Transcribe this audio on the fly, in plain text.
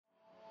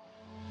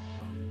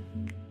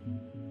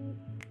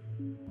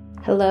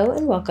Hello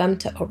and welcome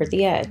to Over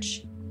the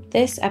Edge.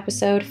 This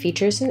episode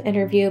features an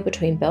interview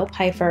between Bill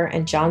Pfeiffer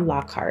and John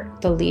Lockhart,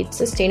 the lead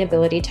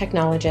sustainability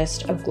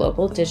technologist of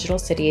global digital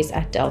cities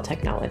at Dell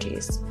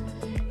Technologies.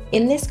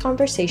 In this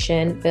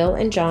conversation, Bill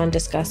and John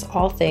discuss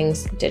all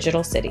things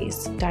digital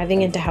cities,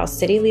 diving into how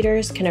city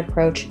leaders can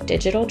approach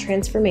digital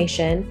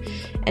transformation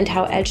and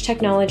how edge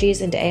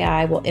technologies and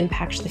AI will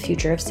impact the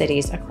future of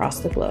cities across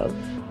the globe.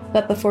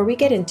 But before we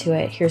get into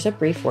it, here's a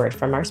brief word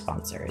from our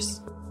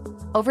sponsors.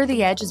 Over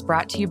the Edge is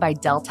brought to you by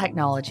Dell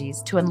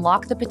Technologies to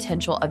unlock the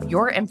potential of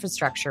your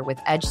infrastructure with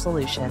edge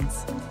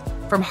solutions.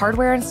 From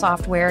hardware and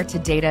software to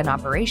data and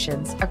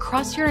operations,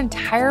 across your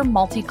entire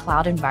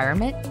multi-cloud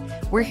environment,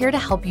 we're here to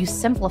help you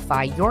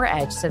simplify your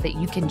edge so that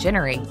you can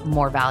generate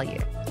more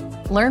value.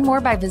 Learn more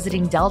by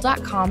visiting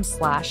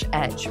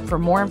dell.com/edge for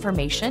more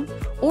information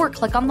or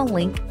click on the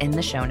link in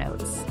the show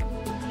notes.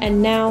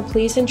 And now,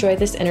 please enjoy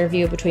this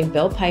interview between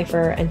Bill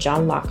Pfeiffer and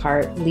John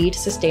Lockhart, lead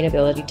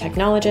sustainability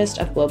technologist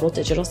of global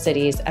digital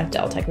cities at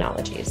Dell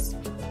Technologies.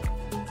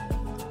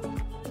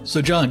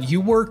 So, John,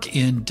 you work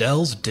in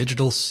Dell's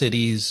Digital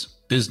Cities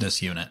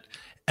business unit,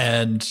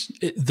 and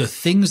the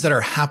things that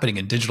are happening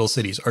in digital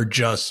cities are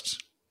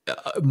just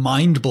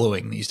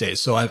mind-blowing these days.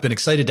 So I've been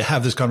excited to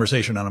have this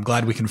conversation, and I'm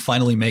glad we can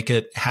finally make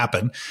it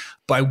happen.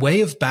 By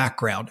way of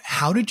background,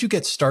 how did you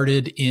get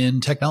started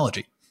in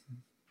technology?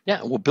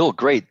 Yeah, well, Bill,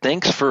 great.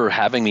 Thanks for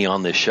having me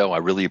on this show. I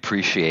really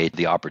appreciate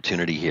the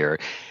opportunity here.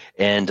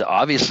 And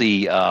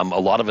obviously, a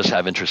lot of us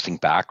have interesting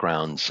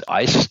backgrounds.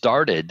 I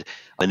started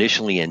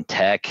initially in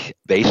tech.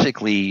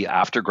 Basically,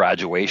 after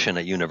graduation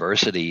at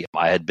university,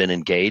 I had been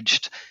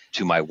engaged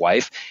to my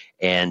wife,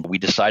 and we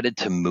decided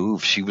to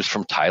move. She was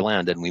from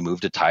Thailand, and we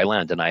moved to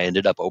Thailand, and I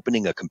ended up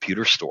opening a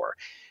computer store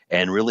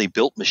and really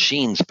built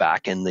machines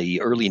back in the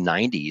early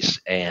 90s.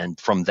 And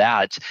from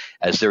that,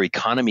 as their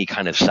economy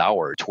kind of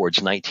soured towards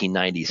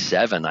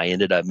 1997, I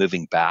ended up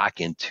moving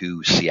back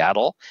into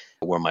Seattle,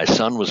 where my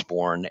son was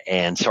born,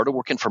 and started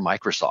working for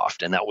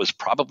Microsoft. And that was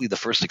probably the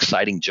first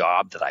exciting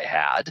job that I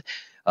had.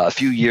 A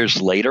few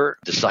years later,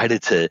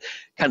 decided to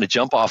kind of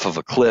jump off of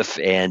a cliff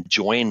and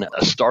join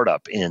a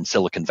startup in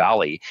Silicon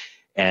Valley.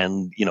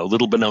 And,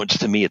 little beknownst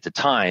to me at the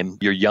time,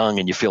 you're young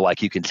and you feel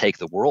like you can take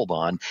the world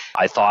on.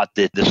 I thought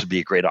that this would be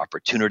a great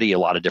opportunity, a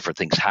lot of different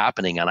things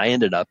happening. And I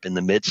ended up in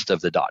the midst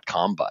of the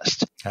dot-com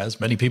bust. As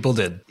many people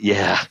did.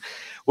 Yeah.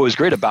 What was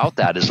great about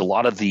that is a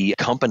lot of the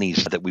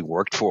companies that we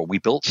worked for, we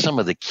built some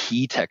of the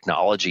key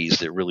technologies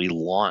that really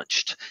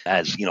launched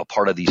as,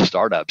 part of these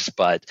startups.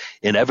 But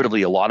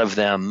inevitably, a lot of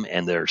them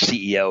and their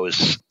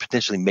CEOs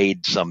potentially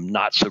made some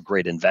not so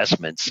great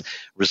investments,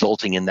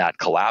 resulting in that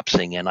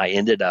collapsing. And I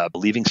ended up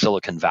leaving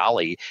Silicon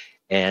Valley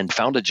and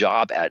found a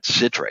job at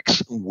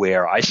Citrix,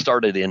 where I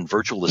started in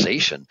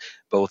virtualization,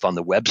 both on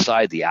the web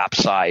side, the app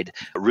side,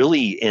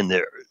 really in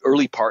the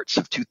early parts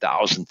of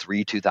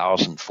 2003,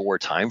 2004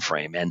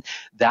 timeframe. And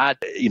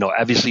that,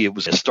 obviously it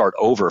was a start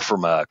over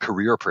from a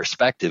career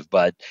perspective,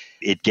 but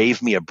it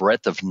gave me a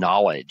breadth of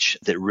knowledge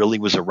that really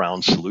was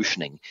around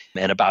solutioning.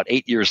 And about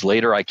 8 years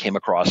later, I came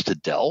across to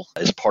Dell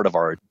as part of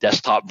our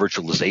desktop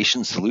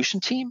virtualization solution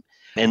team.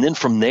 And then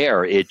from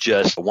there, it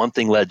just one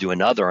thing led to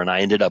another. And I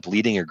ended up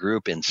leading a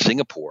group in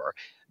Singapore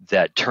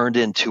that turned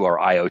into our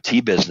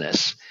IoT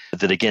business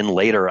that again,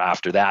 later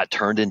after that,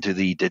 turned into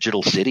the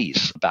digital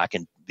cities back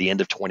in the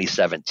end of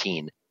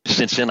 2017.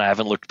 Since then, I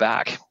haven't looked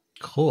back.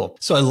 Cool.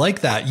 So I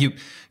like that.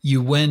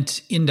 You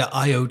went into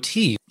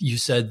IoT. You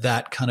said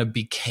that kind of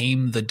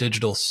became the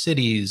digital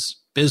cities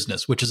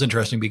business, which is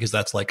interesting because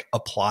that's like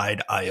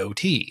applied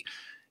IoT.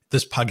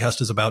 This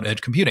podcast is about edge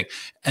computing,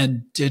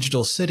 and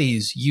digital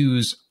cities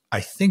use, I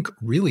think,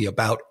 really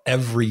about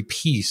every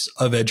piece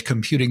of edge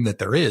computing that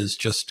there is,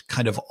 just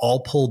kind of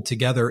all pulled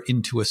together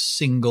into a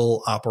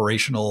single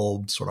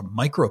operational sort of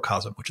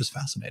microcosm, which is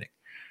fascinating.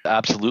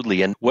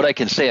 Absolutely. And what I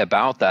can say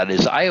about that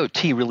is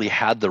IoT really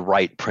had the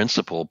right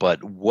principle,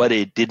 but what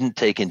it didn't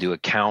take into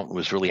account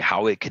was really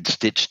how it could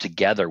stitch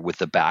together with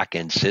the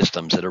back-end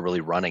systems that are really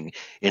running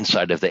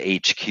inside of the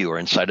HQ or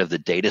inside of the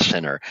data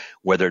center,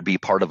 whether it be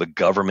part of a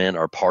government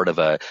or part of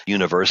a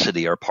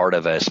university or part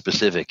of a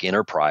specific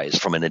enterprise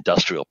from an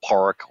industrial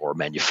park or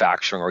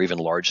manufacturing or even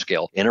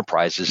large-scale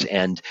enterprises.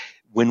 And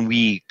when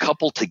we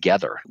couple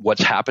together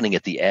what's happening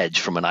at the edge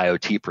from an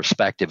IoT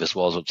perspective, as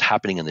well as what's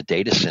happening in the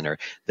data center,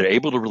 they're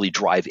able to really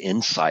drive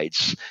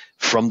insights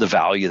from the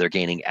value they're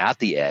gaining at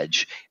the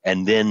edge.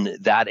 And then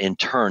that in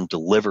turn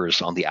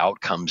delivers on the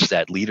outcomes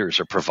that leaders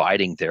are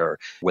providing there,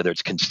 whether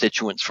it's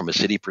constituents from a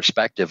city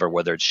perspective or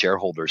whether it's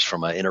shareholders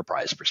from an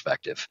enterprise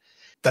perspective.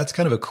 That's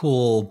kind of a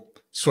cool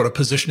sort of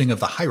positioning of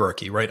the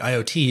hierarchy, right?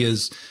 IoT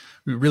is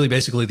really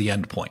basically the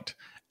end point.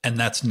 And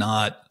that's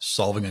not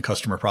solving a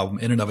customer problem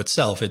in and of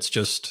itself. It's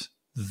just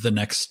the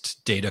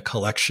next data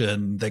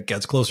collection that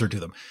gets closer to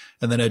them.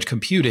 And then edge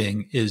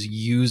computing is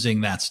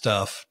using that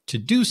stuff to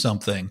do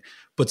something.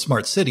 But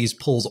smart cities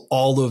pulls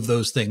all of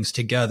those things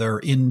together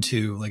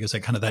into, like I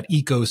said, kind of that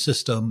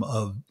ecosystem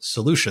of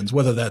solutions,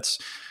 whether that's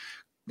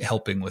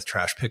helping with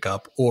trash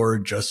pickup or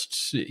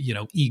just,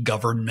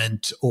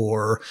 e-government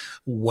or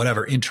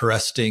whatever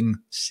interesting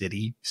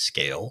city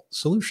scale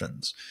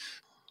solutions.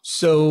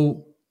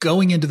 So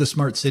going into the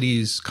smart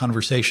cities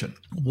conversation,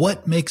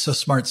 what makes a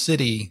smart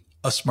city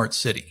a smart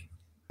city?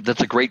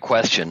 That's a great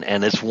question,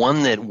 and it's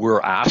one that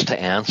we're asked to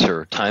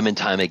answer time and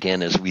time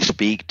again as we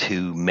speak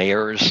to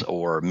mayors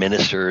or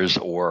ministers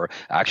or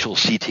actual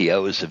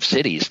CTOs of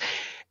cities.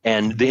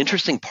 And the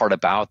interesting part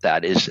about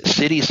that is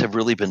cities have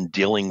really been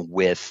dealing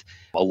with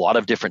a lot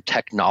of different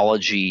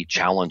technology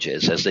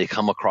challenges as they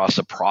come across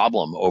a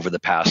problem over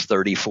the past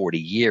 30, 40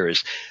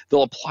 years.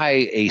 They'll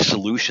apply a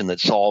solution that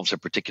solves a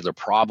particular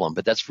problem,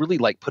 but that's really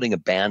like putting a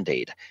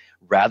Band-Aid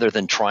rather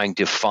than trying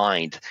to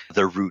find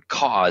the root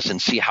cause and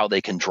see how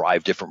they can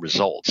drive different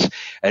results.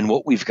 And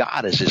what we've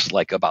got is just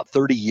like about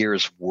 30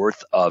 years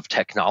worth of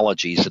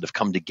technologies that have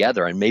come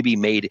together and maybe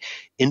made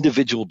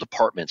individual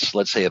departments,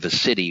 let's say of a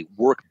city,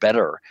 work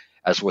better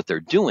as what they're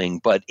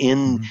doing. But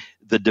in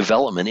the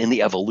development, in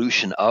the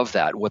evolution of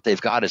that, what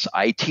they've got is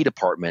IT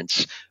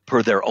departments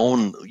per their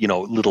own,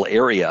 little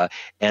area,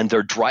 and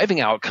they're driving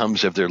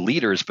outcomes of their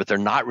leaders, but they're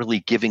not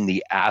really giving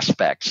the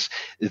aspects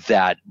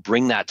that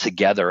bring that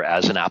together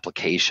as an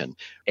application.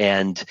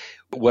 And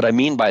what I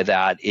mean by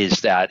that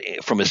is that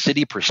from a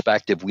city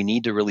perspective, we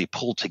need to really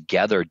pull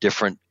together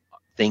different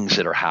things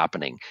that are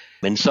happening.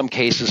 In some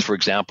cases, for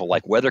example,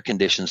 like weather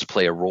conditions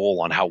play a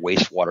role on how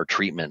wastewater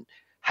treatment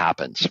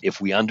happens.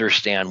 If we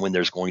understand when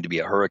there's going to be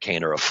a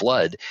hurricane or a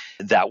flood,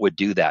 that would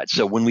do that.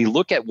 So when we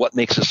look at what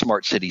makes a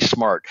smart city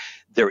smart,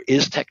 there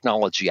is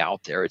technology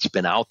out there. It's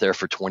been out there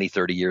for 20,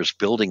 30 years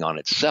building on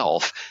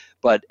itself.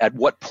 But at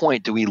what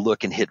point do we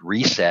look and hit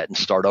reset and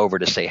start over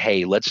to say,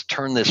 hey, let's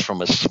turn this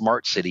from a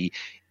smart city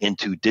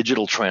into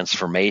digital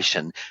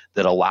transformation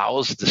that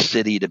allows the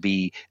city to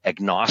be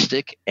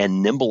agnostic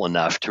and nimble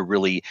enough to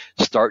really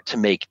start to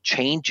make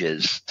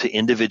changes to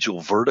individual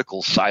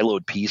vertical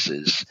siloed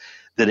pieces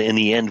that in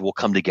the end will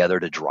come together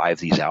to drive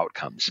these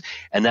outcomes.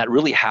 And that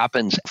really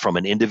happens from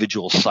an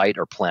individual site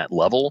or plant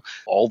level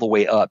all the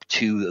way up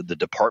to the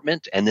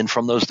department. And then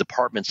from those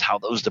departments, how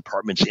those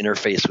departments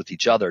interface with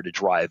each other to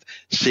drive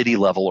city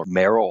level or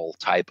mayoral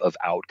type of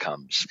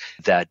outcomes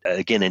that,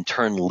 again, in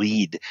turn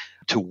lead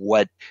to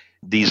what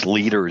these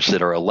leaders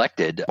that are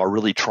elected are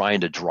really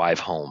trying to drive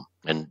home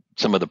and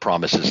some of the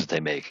promises that they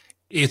make.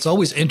 It's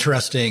always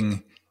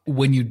interesting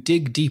when you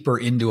dig deeper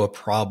into a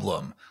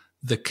problem,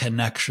 the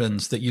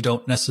connections that you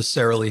don't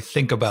necessarily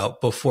think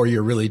about before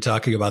you're really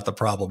talking about the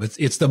problem.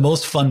 It's the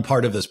most fun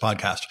part of this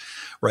podcast,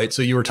 right?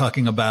 So you were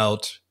talking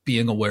about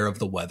being aware of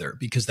the weather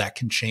because that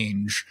can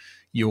change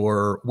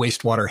your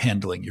wastewater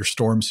handling, your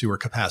storm sewer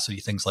capacity,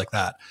 things like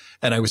that.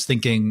 And I was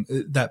thinking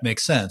that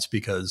makes sense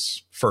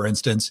because, for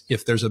instance,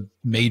 if there's a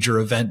major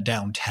event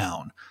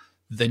downtown,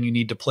 then you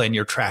need to plan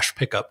your trash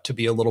pickup to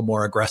be a little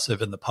more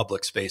aggressive in the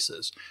public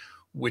spaces,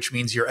 which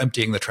means you're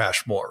emptying the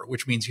trash more,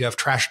 which means you have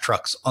trash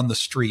trucks on the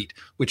street,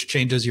 which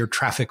changes your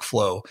traffic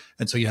flow.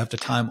 And so you have to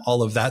time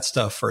all of that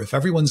stuff for if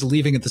everyone's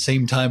leaving at the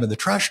same time and the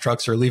trash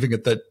trucks are leaving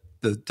at the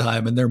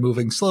time and they're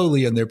moving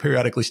slowly and they're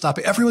periodically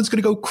stopping, everyone's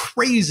going to go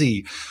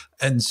crazy.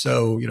 And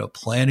so,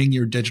 planning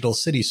your digital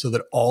city so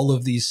that all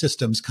of these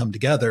systems come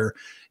together.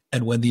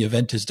 And when the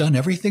event is done,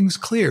 everything's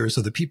clear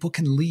so that people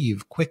can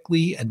leave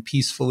quickly and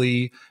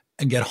peacefully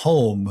and get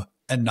home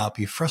and not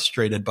be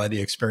frustrated by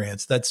the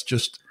experience. That's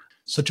just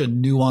such a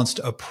nuanced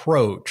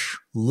approach,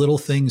 little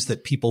things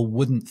that people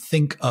wouldn't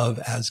think of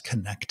as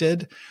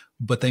connected,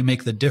 but they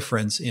make the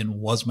difference in,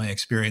 was my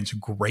experience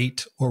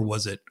great or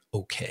was it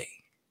okay?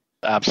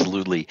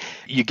 Absolutely.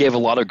 You gave a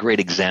lot of great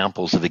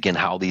examples of, again,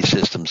 how these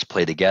systems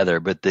play together.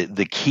 But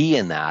the key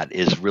in that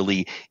is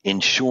really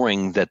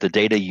ensuring that the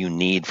data you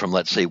need from,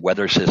 let's say,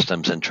 weather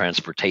systems and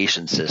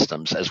transportation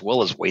systems, as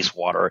well as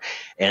wastewater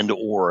and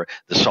or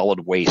the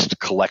solid waste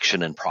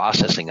collection and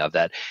processing of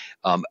that,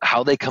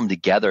 how they come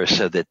together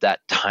so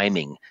that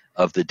timing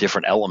of the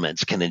different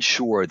elements can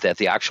ensure that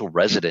the actual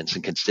residents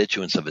and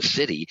constituents of a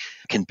city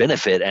can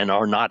benefit and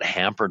are not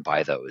hampered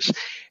by those.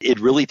 It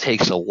really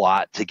takes a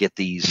lot to get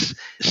these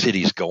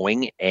cities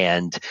going.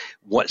 And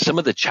what some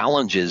of the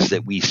challenges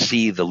that we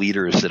see the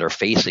leaders that are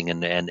facing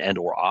and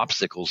or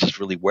obstacles is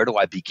really, where do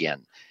I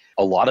begin?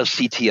 A lot of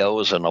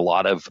CTOs and a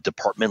lot of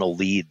departmental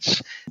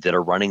leads that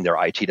are running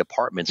their IT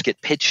departments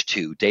get pitched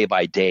to day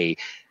by day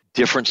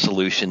different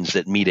solutions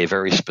that meet a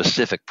very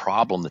specific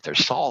problem that they're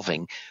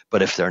solving.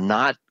 But if they're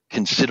not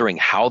considering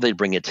how they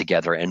bring it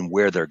together and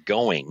where they're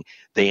going,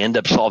 they end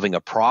up solving a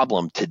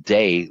problem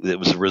today that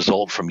was a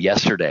result from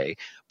yesterday,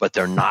 but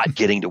they're not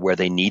getting to where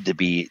they need to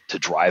be to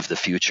drive the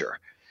future.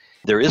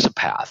 There is a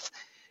path.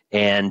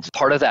 And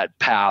part of that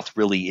path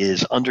really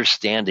is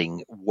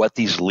understanding what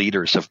these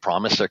leaders have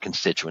promised their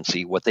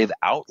constituency, what they've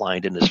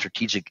outlined in a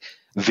strategic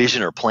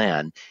vision or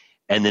plan.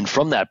 And then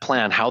from that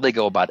plan, how they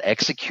go about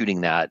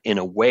executing that in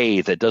a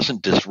way that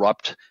doesn't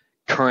disrupt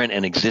current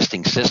and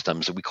existing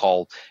systems that we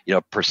call,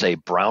 per se,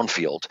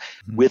 brownfield,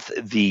 with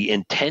the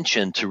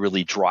intention to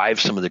really drive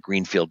some of the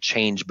greenfield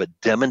change, but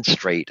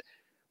demonstrate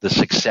the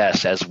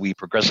success as we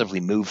progressively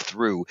move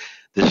through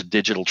this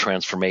digital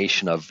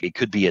transformation of it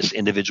could be as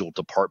individual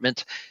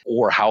department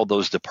or how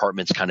those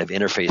departments kind of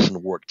interface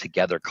and work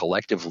together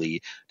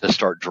collectively to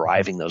start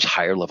driving those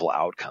higher level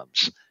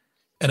outcomes.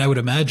 And I would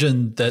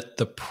imagine that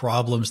the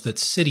problems that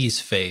cities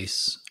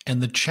face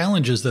and the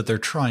challenges that they're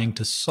trying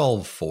to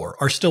solve for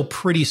are still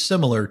pretty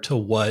similar to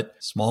what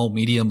small,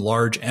 medium,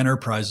 large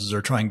enterprises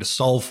are trying to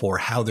solve for,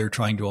 how they're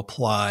trying to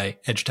apply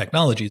edge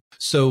technologies.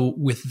 So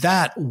with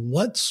that,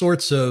 what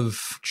sorts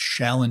of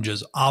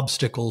challenges,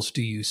 obstacles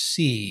do you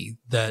see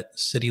that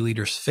city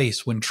leaders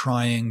face when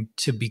trying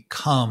to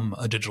become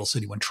a digital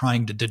city, when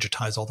trying to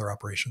digitize all their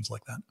operations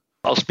like that?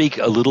 I'll speak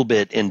a little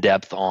bit in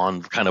depth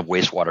on kind of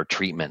wastewater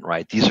treatment,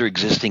 right? These are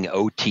existing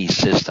OT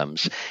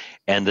systems,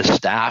 and the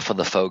staff of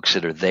the folks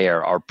that are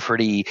there are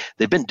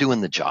they've been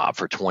doing the job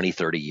for 20,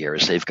 30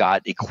 years. They've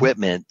got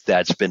equipment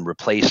that's been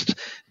replaced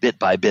bit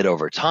by bit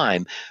over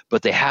time,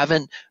 but they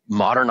haven't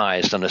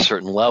modernized on a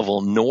certain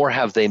level, nor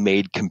have they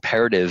made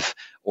comparative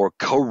or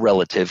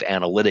correlative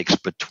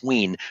analytics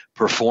between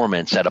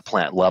performance at a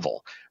plant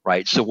level.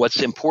 Right. So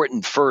what's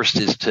important first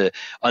is to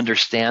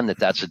understand that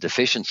that's a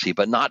deficiency,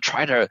 but not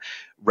try to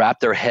wrap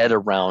their head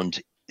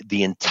around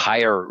the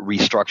entire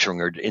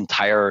restructuring or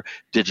entire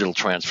digital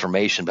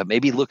transformation, but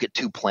maybe look at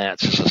 2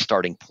 plants as a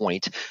starting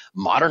point,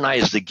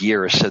 modernize the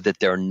gear so that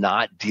they're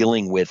not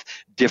dealing with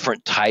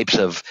different types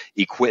of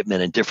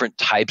equipment and different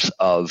types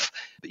of,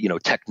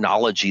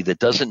 technology that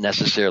doesn't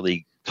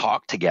necessarily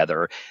talk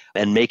together,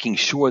 and making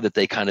sure that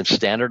they kind of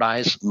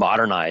standardize,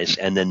 modernize,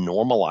 and then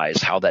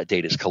normalize how that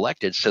data is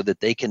collected so that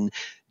they can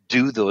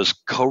do those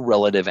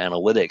correlative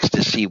analytics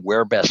to see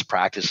where best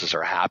practices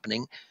are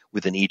happening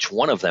within each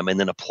one of them, and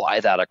then apply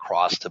that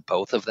across to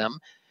both of them.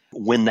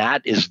 When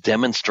that is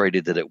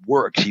demonstrated that it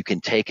works, you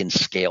can take and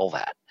scale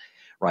that.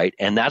 Right.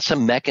 And that's a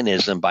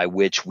mechanism by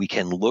which we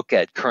can look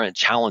at current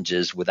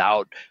challenges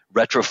without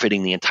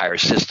retrofitting the entire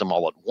system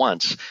all at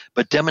once,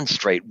 but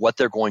demonstrate what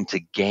they're going to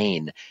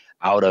gain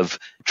out of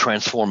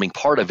transforming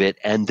part of it.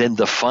 And then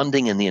the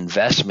funding and the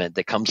investment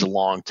that comes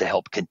along to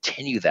help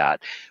continue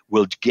that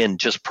will, again,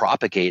 just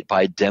propagate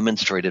by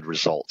demonstrated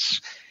results.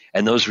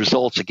 And those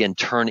results, again,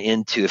 turn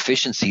into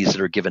efficiencies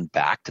that are given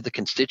back to the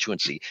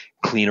constituency,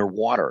 cleaner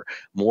water,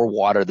 more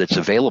water that's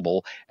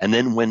available. And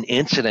then when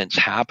incidents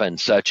happen,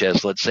 such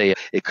as, let's say,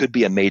 it could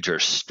be a major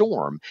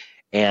storm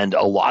and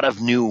a lot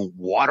of new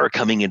water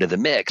coming into the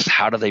mix,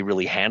 how do they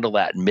really handle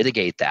that and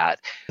mitigate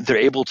that? They're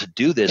able to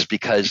do this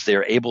because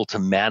they're able to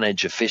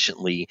manage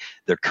efficiently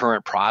their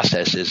current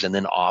processes and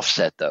then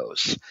offset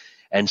those.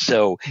 And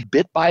so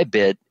bit by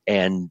bit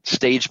and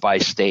stage by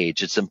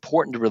stage, it's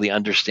important to really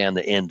understand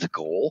the end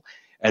goal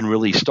and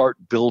really start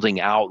building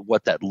out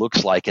what that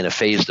looks like in a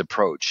phased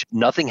approach.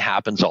 Nothing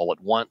happens all at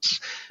once,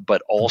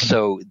 but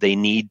also they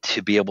need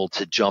to be able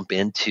to jump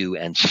into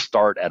and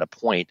start at a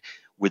point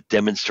with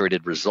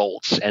demonstrated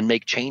results and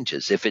make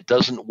changes. If it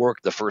doesn't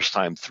work the first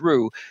time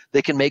through,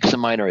 they can make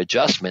some minor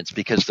adjustments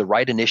because the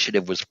right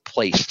initiative was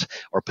placed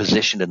or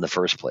positioned in the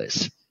first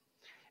place.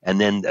 And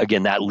then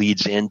again, that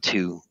leads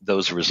into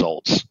those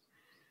results.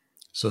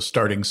 So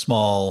starting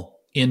small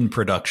in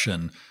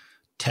production,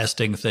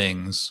 testing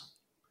things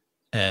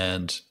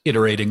and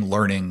iterating,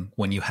 learning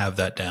when you have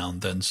that down,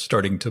 then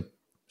starting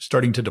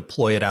to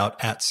deploy it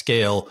out at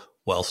scale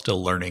while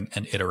still learning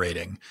and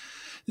iterating.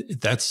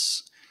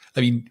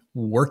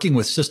 Working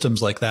with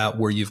systems like that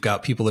where you've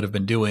got people that have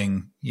been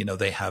doing,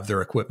 they have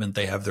their equipment,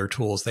 they have their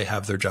tools, they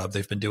have their job,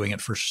 they've been doing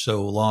it for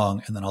so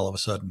long. And then all of a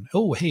sudden,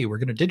 oh, hey, we're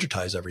going to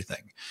digitize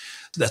everything.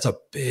 That's a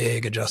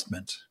big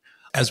adjustment.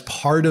 As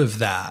part of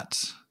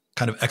that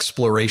kind of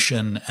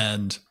exploration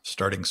and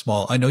starting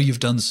small, I know you've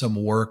done some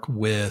work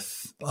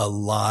with a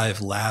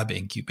live lab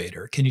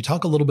incubator. Can you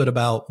talk a little bit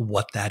about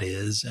what that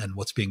is and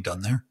what's being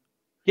done there?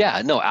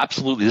 Yeah, no,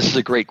 absolutely. This is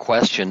a great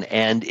question,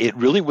 and it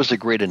really was a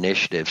great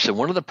initiative. So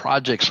one of the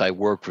projects I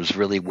worked was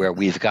really where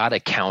we've got a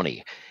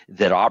county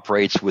that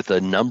operates with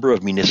a number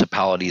of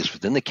municipalities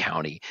within the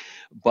county,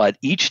 but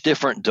each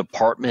different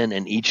department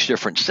and each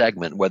different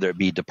segment, whether it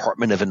be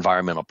Department of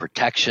Environmental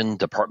Protection,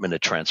 Department of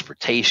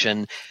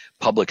Transportation,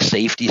 public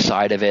safety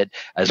side of it,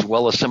 as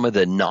well as some of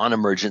the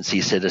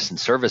non-emergency citizen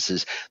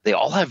services, they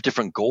all have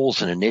different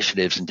goals and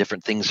initiatives and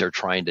different things they're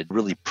trying to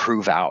really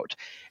prove out.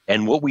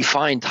 And what we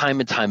find time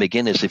and time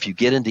again is if you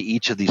get into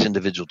each of these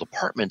individual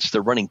departments,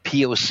 they're running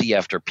POC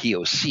after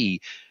POC,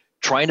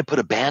 trying to put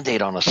a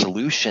Band-Aid on a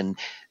solution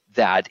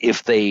that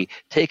if they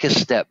take a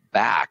step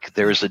back,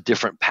 there's a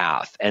different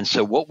path. And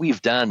so what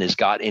we've done is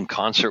got in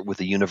concert with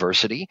the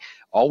university,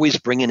 always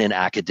bringing in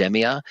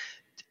academia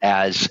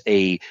as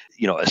a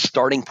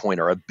starting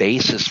point or a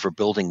basis for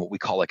building what we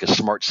call like a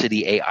smart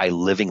city AI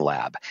living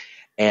lab.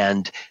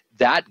 And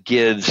that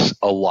gives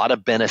a lot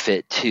of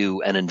benefit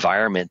to an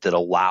environment that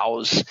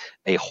allows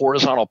a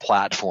horizontal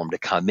platform to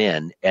come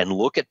in and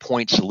look at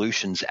point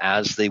solutions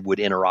as they would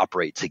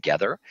interoperate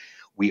together.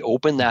 We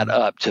open that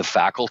up to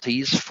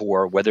faculties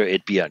for whether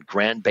it be a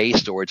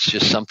grant-based or it's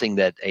just something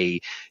that a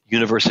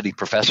university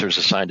professor is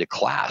assigned a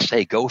class.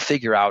 Hey, go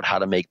figure out how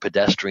to make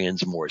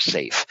pedestrians more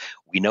safe.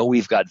 We know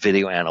we've got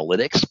video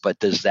analytics, but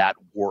does that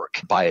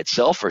work by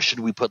itself, or should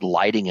we put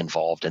lighting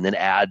involved and then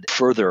add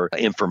further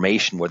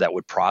information where that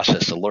would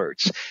process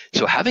alerts?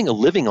 So having a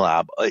living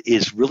lab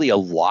is really a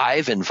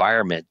live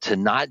environment to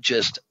not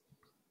just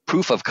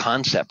proof of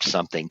concept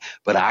something,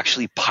 but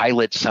actually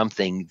pilot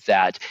something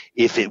that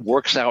if it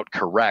works out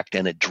correct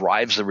and it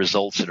drives the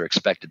results that are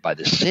expected by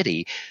the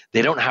city,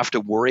 they don't have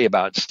to worry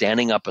about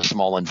standing up a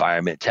small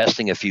environment,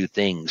 testing a few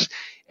things.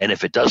 And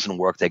if it doesn't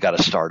work, they got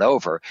to start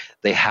over.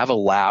 They have a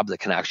lab that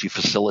can actually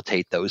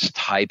facilitate those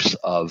types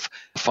of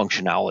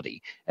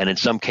functionality. And in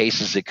some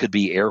cases, it could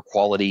be air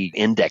quality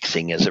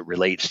indexing as it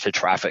relates to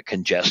traffic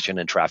congestion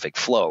and traffic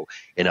flow.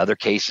 In other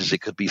cases, it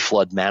could be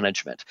flood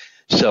management.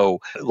 So,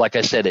 like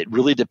I said, it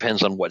really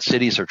depends on what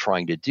cities are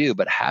trying to do,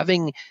 but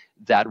having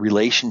that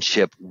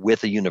relationship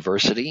with a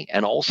university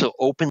and also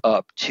open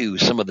up to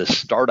some of the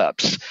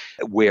startups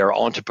where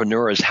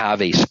entrepreneurs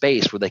have a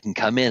space where they can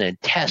come in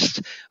and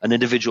test an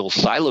individual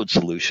siloed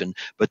solution,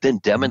 but then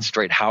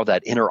demonstrate how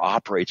that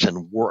interoperates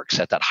and works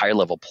at that high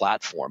level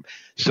platform.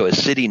 So a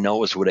city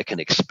knows what it can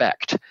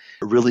expect. It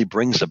really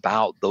brings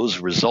about those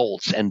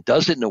results and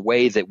does it in a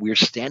way that we're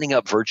standing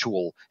up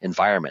virtual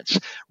environments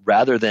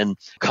rather than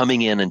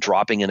coming in and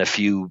dropping in a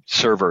few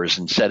servers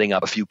and setting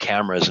up a few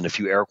cameras and a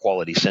few air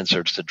quality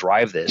sensors to drive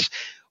this.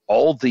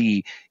 All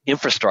the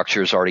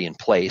infrastructure is already in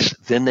place.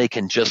 Then they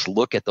can just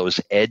look at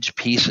those edge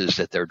pieces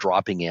that they're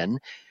dropping in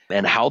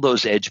and how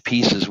those edge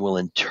pieces will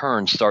in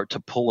turn start to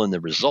pull in the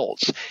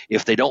results.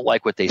 If they don't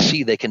like what they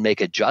see, they can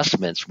make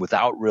adjustments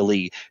without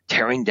really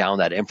tearing down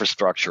that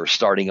infrastructure,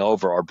 starting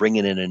over, or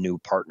bringing in a new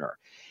partner.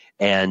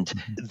 And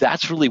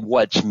that's really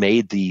what's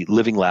made the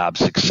Living Lab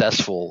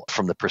successful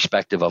from the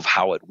perspective of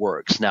how it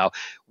works. Now,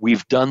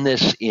 we've done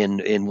this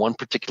in one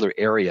particular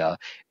area,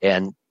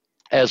 and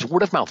as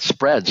word of mouth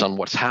spreads on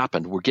what's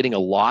happened, we're getting a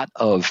lot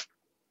of,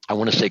 I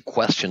want to say,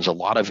 questions, a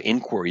lot of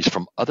inquiries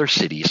from other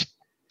cities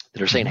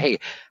that are saying, hey,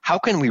 how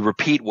can we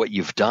repeat what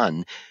you've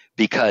done?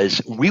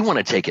 Because we want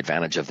to take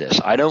advantage of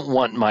this. I don't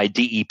want my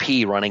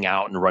DEP running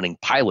out and running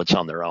pilots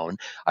on their own.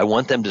 I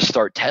want them to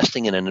start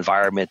testing in an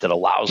environment that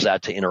allows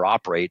that to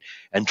interoperate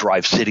and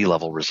drive city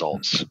level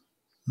results.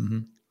 Mm-hmm.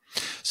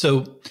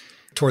 So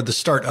toward the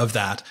start of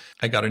that,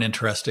 I got an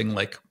interesting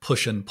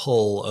push and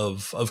pull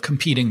of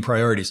competing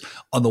priorities.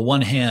 On the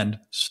one hand,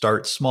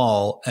 start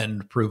small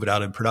and prove it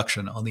out in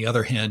production. On the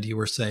other hand, you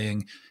were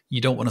saying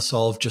you don't want to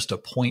solve just a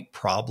point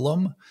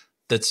problem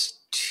that's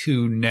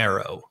too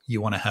narrow.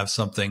 You want to have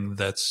something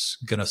that's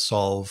going to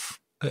solve,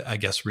 I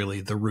guess, really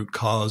the root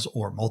cause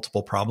or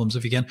multiple problems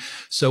if you can.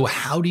 So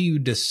how do you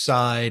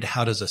decide?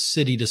 How does a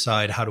city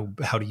decide? How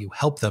do you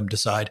help them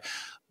decide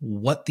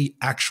what the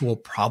actual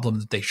problem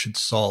that they should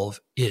solve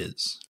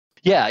is?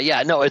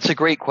 Yeah. No, it's a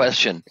great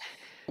question.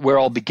 Where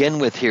I'll begin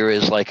with here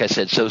is, like I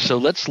said, so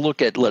let's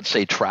look at, let's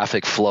say,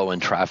 traffic flow and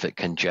traffic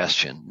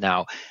congestion.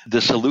 Now,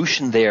 the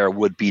solution there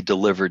would be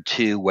delivered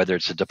to whether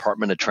it's a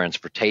Department of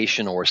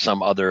Transportation or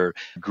some other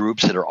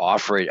groups that are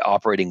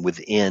operating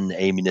within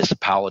a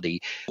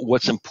municipality.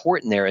 What's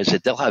important there is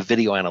that they'll have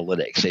video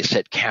analytics. They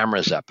set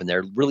cameras up and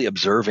they're really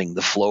observing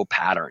the flow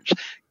patterns,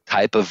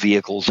 type of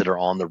vehicles that are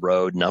on the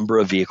road, number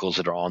of vehicles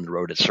that are on the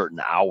road at certain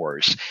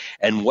hours,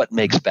 and what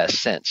makes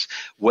best sense.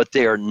 What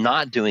they're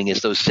not doing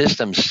is those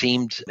systems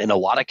seemed, in a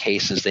lot of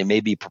cases, they may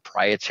be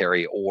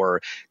proprietary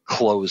or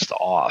closed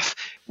off.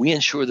 We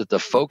ensure that the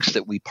folks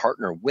that we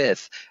partner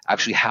with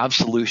actually have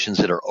solutions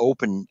that are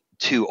open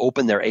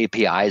their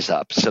APIs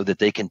up so that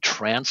they can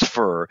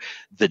transfer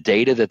the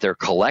data that they're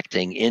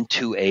collecting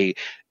into a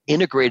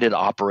integrated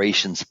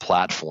operations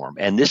platform.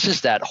 And this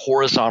is that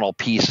horizontal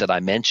piece that I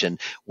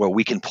mentioned where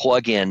we can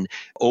plug in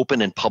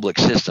open and public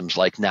systems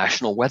like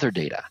national weather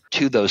data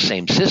to those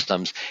same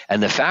systems.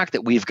 And the fact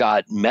that we've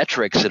got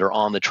metrics that are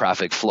on the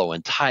traffic flow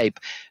and type,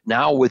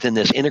 now within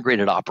this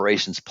integrated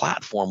operations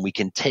platform, we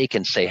can take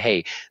and say,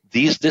 hey,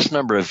 this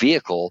number of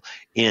vehicle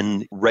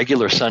in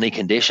regular sunny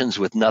conditions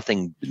with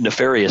nothing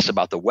nefarious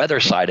about the weather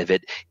side of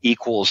it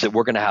equals that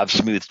we're going to have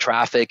smooth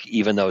traffic,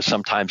 even though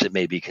sometimes it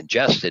may be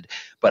congested.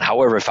 But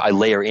however, if I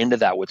layer into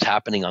that what's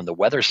happening on the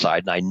weather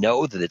side and I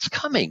know that it's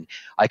coming,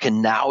 I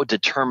can now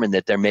determine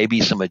that there may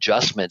be some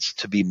adjustments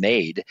to be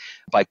made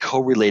by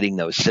correlating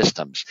those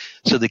systems.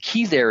 So the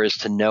key there is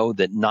to know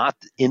that not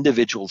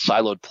individual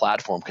siloed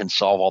platform can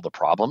solve all the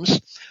problems,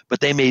 but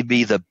they may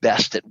be the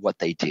best at what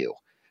they do.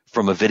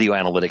 From a video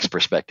analytics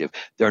perspective,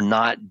 they're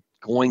not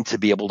going to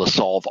be able to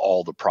solve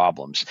all the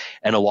problems.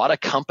 And a lot of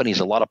companies,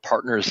 a lot of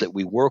partners that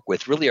we work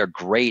with really are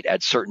great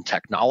at certain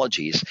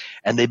technologies,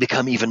 and they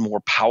become even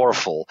more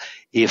powerful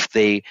if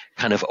they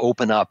kind of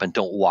open up and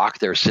don't lock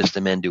their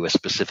system into a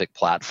specific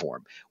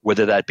platform,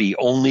 whether that be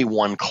only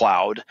one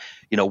cloud.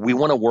 We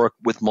want to work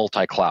with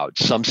multi-cloud.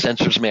 Some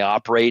sensors may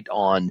operate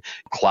on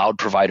cloud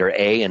provider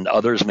A and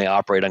others may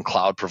operate on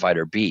cloud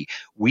provider B.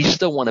 We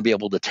still want to be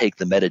able to take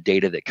the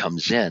metadata that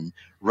comes in,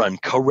 run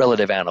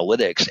correlative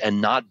analytics,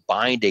 and not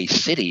bind a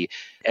city.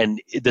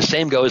 And the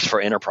same goes for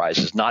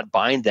enterprises, not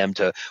bind them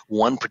to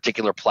one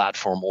particular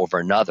platform over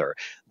another.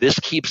 This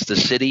keeps the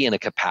city in a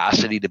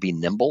capacity to be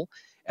nimble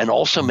and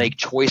also make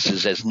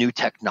choices as new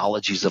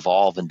technologies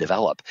evolve and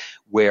develop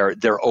where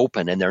they're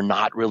open and they're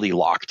not really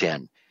locked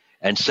in.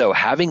 And so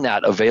having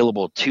that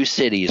available to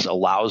cities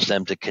allows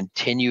them to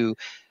continue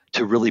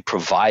to really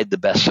provide the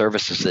best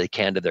services they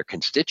can to their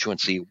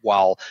constituency,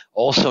 while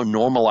also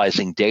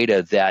normalizing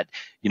data that,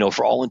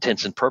 for all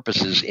intents and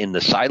purposes in the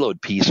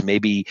siloed piece,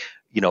 maybe,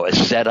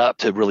 is set up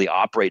to really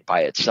operate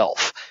by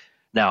itself.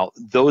 Now,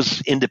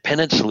 those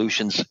independent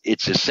solutions,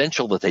 it's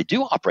essential that they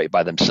do operate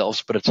by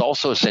themselves, but it's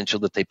also essential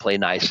that they play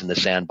nice in the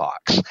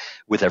sandbox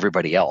with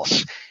everybody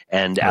else.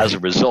 And as a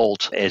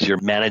result, as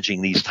you're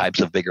managing these types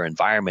of bigger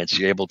environments,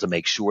 you're able to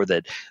make sure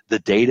that the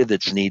data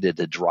that's needed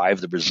to drive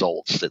the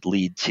results that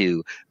lead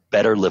to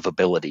better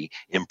livability,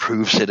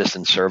 improve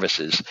citizen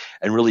services,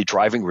 and really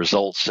driving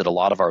results that a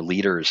lot of our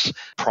leaders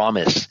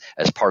promise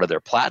as part of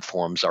their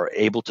platforms are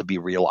able to be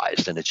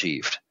realized and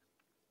achieved.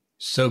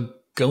 So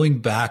going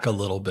back a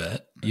little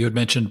bit, you had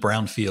mentioned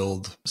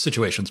brownfield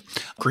situations,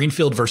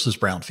 greenfield versus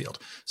brownfield.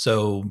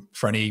 So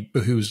for any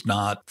who's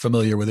not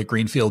familiar with it,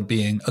 greenfield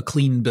being a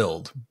clean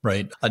build,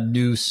 right? A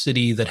new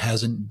city that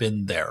hasn't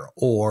been there,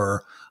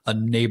 or a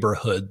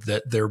neighborhood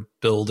that they're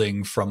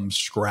building from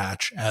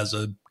scratch as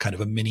a kind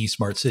of a mini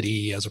smart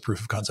city, as a proof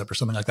of concept or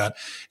something like that.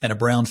 And a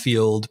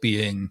brownfield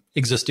being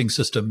existing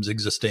systems,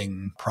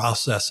 existing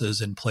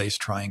processes in place,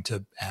 trying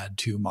to add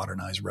to,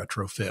 modernize,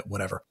 retrofit,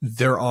 whatever.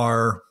 There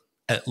are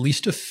at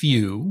least a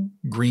few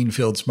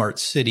greenfield smart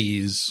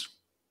cities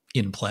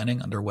in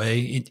planning,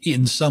 underway,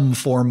 in some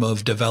form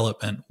of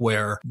development,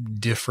 where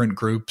different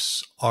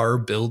groups are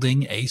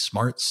building a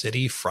smart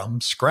city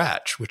from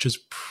scratch, which is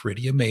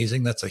pretty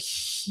amazing. That's a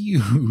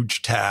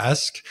huge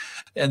task.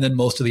 And then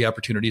most of the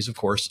opportunities, of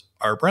course,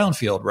 are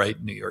brownfield,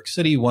 right? New York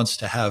City wants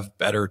to have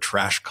better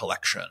trash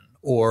collection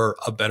or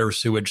a better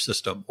sewage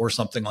system or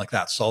something like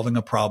that, solving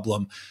a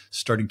problem,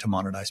 starting to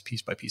modernize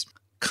piece by piece.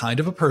 Kind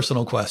of a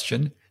personal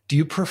question. Do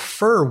you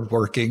prefer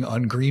working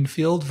on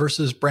greenfield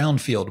versus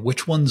brownfield?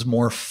 Which one's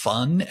more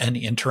fun and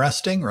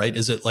interesting, right?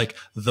 Is it like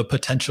the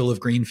potential of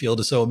greenfield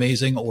is so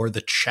amazing, or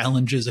the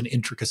challenges and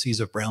intricacies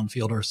of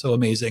brownfield are so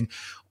amazing?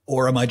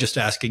 Or am I just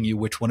asking you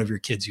which one of your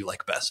kids you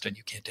like best and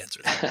you can't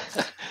answer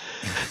that?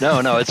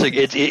 No,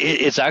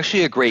 it's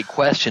actually a great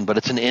question, but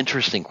it's an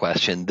interesting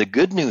question. The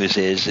good news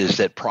is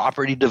that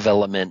property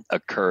development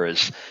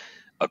occurs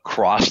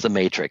across the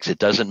matrix. It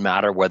doesn't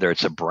matter whether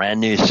it's a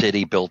brand new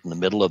city built in the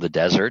middle of the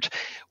desert,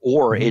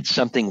 or it's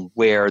something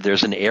where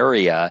there's an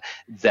area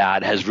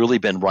that has really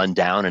been run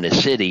down in a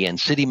city, and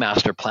city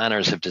master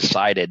planners have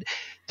decided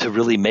to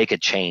really make a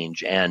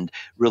change and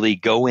really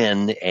go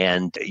in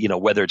and,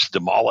 whether it's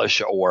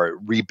demolish or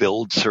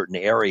rebuild certain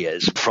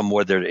areas from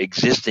where their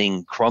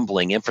existing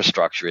crumbling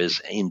infrastructure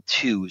is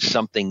into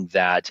something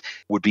that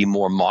would be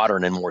more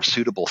modern and more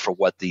suitable for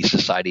what the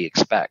society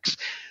expects.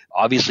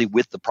 Obviously,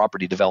 with the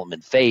property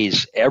development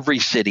phase, every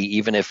city,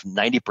 even if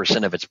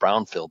 90% of it's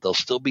brownfield, there'll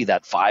still be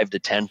that 5 to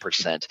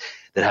 10%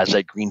 that has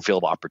that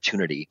greenfield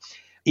opportunity.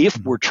 If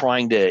we're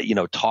trying to,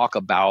 talk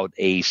about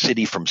a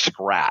city from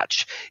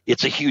scratch,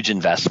 it's a huge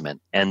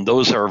investment, and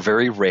those are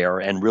very rare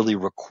and really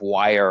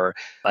require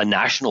a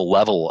national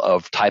level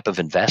of type of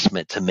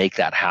investment to make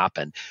that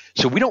happen.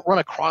 So we don't run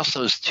across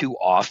those too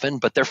often,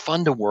 but they're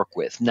fun to work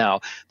with.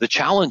 Now, the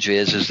challenge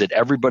is that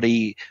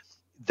everybody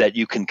that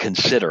you can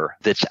consider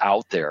that's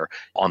out there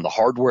on the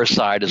hardware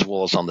side as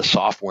well as on the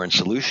software and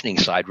solutioning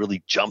side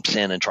really jumps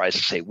in and tries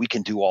to say, we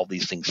can do all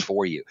these things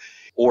for you,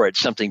 or it's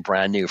something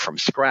brand new from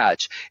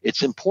scratch.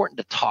 It's important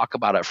to talk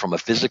about it from a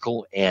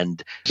physical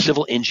and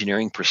civil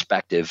engineering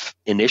perspective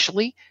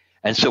initially.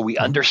 And so we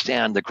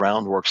understand the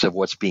groundworks of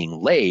what's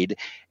being laid.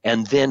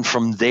 And then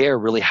from there,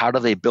 really, how do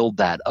they build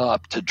that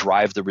up to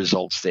drive the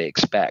results they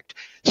expect?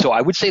 So I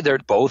would say they're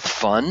both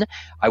fun.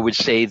 I would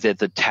say that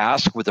the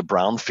task with a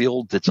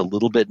brownfield that's a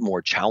little bit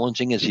more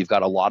challenging is you've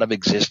got a lot of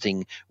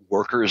existing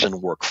workers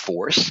and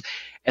workforce.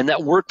 And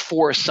that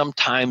workforce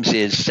sometimes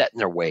is set in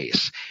their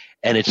ways.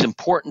 And it's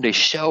important to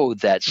show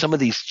that some of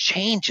these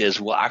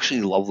changes will actually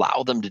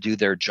allow them to do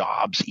their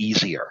jobs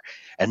easier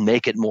and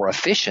make it more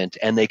efficient,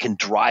 and they can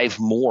drive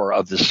more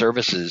of the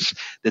services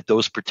that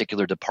those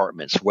particular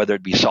departments, whether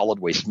it be solid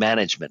waste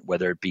management,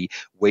 whether it be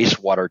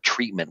wastewater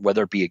treatment,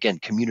 whether it be, again,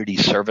 community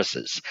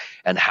services,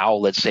 and how,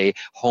 let's say,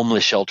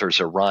 homeless shelters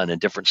are run and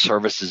different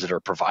services that are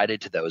provided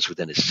to those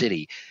within a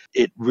city.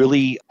 It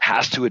really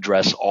has to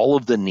address all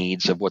of the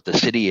needs of what the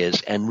city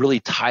is and really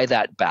tie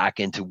that back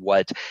into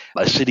what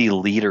a city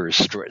leader's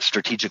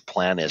strategic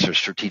plan is or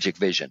strategic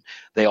vision.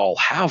 They all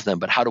have them,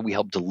 but how do we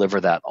help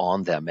deliver that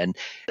on them? And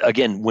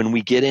again, when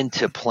we get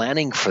into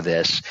planning for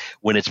this,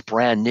 when it's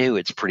brand new,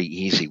 it's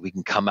pretty easy. We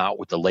can come out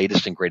with the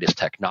latest and greatest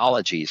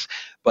technologies,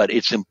 but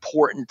it's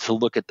important to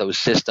look at those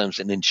systems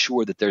and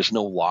ensure that there's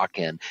no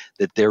lock-in,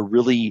 that they're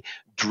really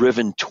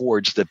driven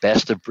towards the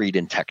best of breed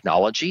in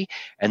technology,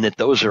 and that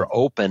those are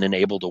open and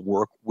able to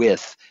work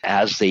with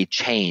as they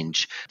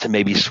change to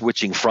maybe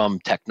switching from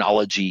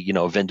technology,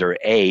 vendor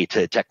A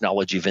to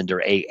technology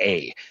vendor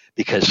AA.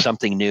 because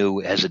something new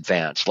has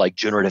advanced, like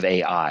generative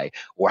AI,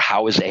 or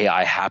how is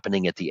AI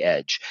happening at the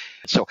edge.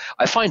 So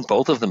I find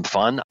both of them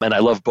fun, and I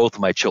love both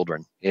of my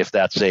children, if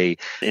that's an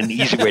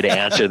easy way to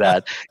answer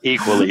that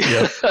equally.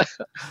 Yep.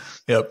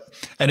 Yep.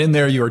 And in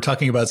there, you were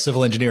talking about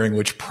civil engineering,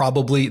 which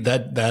probably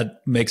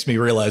that makes me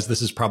realize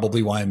this is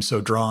probably why I'm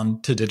so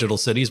drawn to digital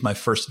cities. My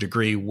first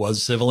degree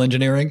was civil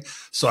engineering,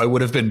 so I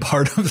would have been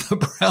part of the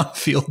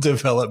brownfield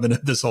development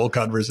of this whole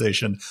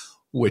conversation,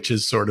 which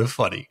is sort of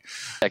funny.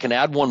 I can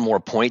add one more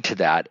point to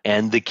that.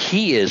 And the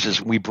key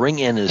is we bring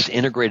in this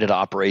integrated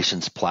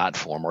operations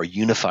platform or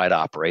unified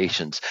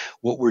operations.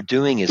 What we're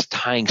doing is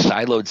tying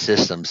siloed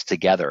systems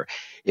together.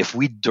 If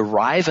we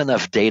derive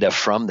enough data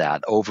from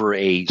that over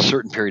a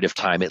certain period of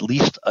time, at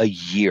least a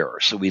year,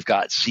 so we've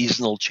got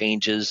seasonal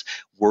changes,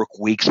 work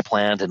weeks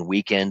planned and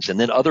weekends, and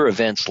then other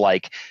events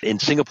like in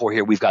Singapore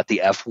here, we've got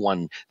the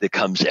F1 that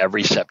comes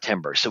every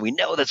September. So we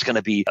know that's going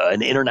to be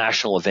an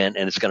international event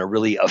and it's going to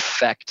really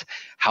affect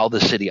how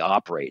the city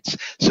operates.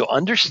 So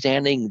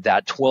understanding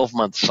that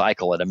 12-month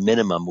cycle at a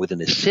minimum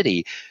within a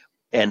city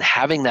and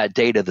having that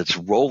data that's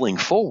rolling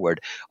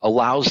forward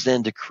allows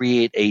then to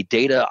create a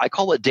data, I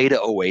call it data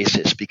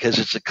oasis, because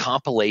it's a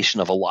compilation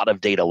of a lot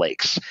of data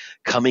lakes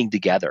coming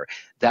together.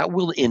 That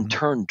will in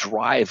turn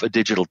drive a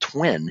digital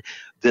twin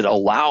that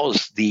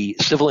allows the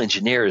civil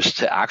engineers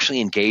to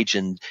actually engage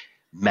in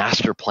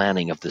master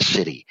planning of the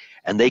city.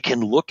 And they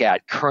can look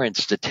at current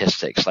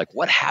statistics, like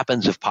what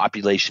happens if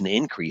population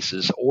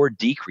increases or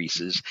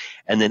decreases.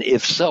 And then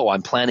if so,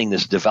 I'm planning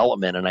this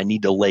development and I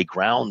need to lay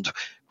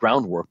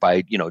groundwork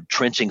by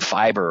trenching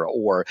fiber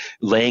or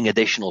laying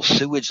additional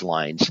sewage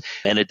lines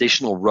and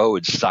additional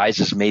roads.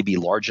 Sizes may be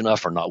large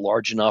enough or not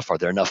large enough. Are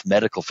there enough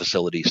medical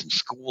facilities and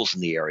schools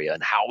in the area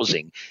and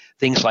housing,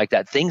 things like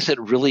that, things that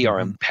really are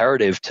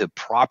imperative to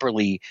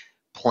properly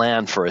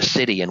plan for a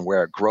city and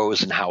where it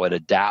grows and how it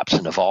adapts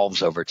and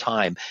evolves over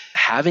time.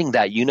 Having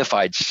that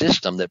unified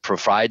system that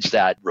provides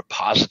that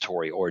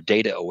repository or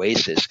data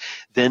oasis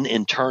then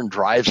in turn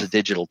drives a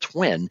digital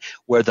twin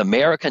where the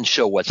mayor can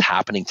show what's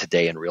happening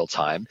today in real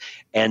time,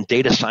 and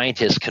data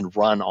scientists can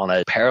run on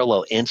a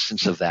parallel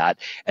instance of that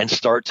and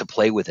start to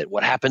play with it.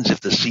 What happens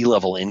if the sea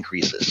level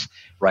increases,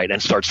 right,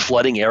 and starts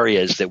flooding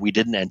areas that we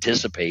didn't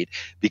anticipate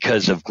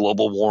because of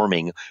global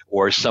warming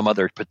or some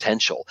other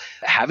potential?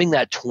 Having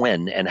that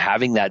twin and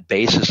having that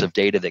basis of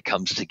data that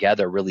comes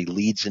together really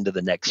leads into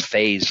the next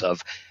phase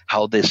of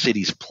how the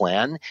cities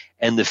plan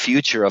and the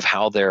future of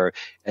how they're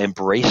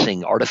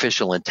embracing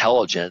artificial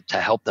intelligence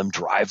to help them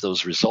drive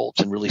those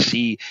results and really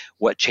see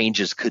what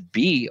changes could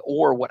be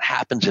or what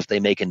happens if they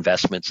make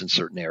investments in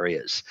certain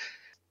areas.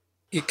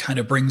 It kind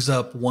of brings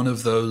up one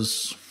of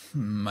those,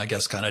 I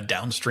guess, kind of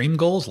downstream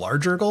goals,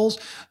 larger goals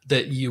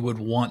that you would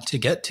want to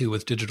get to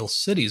with digital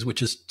cities,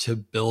 which is to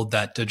build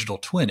that digital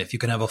twin. If you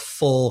can have a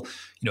full,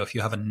 if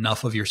you have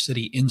enough of your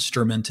city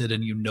instrumented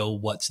and you know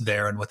what's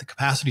there and what the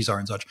capacities are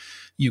and such,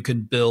 you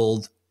can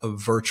build a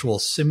virtual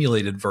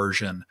simulated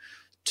version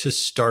to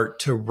start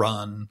to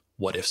run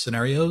what if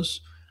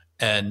scenarios.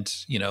 And,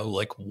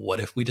 like what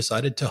if we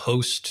decided to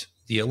host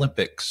the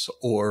Olympics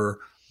or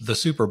the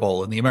Super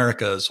Bowl in the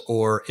Americas,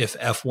 or if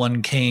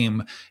F1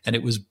 came and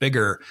it was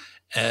bigger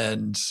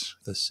and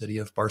the city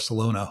of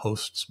Barcelona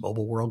hosts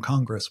Mobile World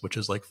Congress, which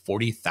is like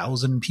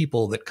 40,000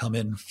 people that come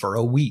in for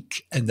a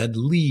week and then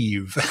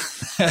leave.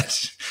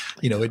 That,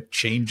 it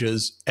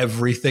changes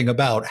everything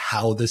about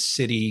how the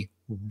city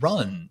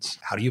runs.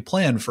 How do you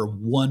plan for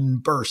one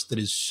burst that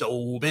is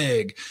so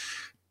big?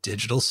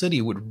 Digital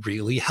city would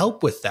really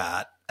help with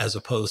that, as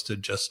opposed to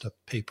just a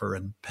paper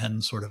and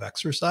pen sort of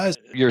exercise.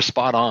 You're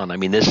spot on. I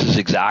mean, this is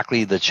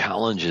exactly the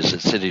challenges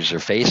that cities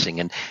are facing.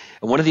 And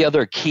one of the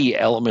other key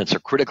elements or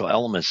critical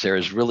elements there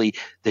is really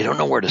they don't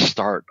know where to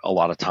start a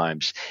lot of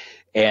times.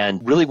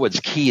 And really what's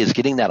key is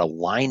getting that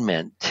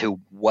alignment to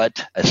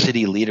what a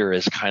city leader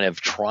is kind of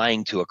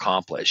trying to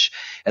accomplish.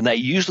 And that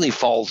usually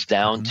falls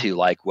down to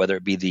like whether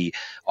it be the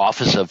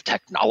Office of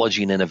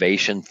Technology and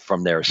Innovation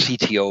from their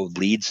CTO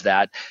leads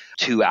that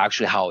to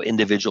actually how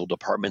individual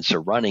departments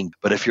are running.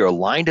 But if you're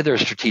aligned to their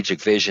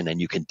strategic vision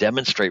and you can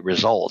demonstrate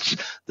results,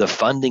 the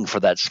funding for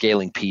that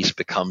scaling piece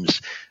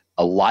becomes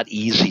a lot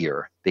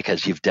easier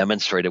because you've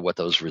demonstrated what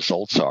those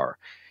results are.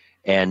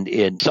 And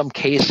in some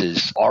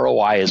cases,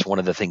 ROI is one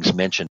of the things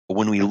mentioned.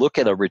 When we look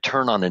at a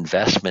return on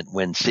investment,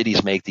 when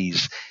cities make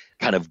these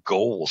kind of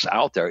goals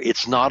out there,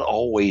 it's not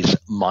always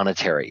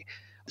monetary.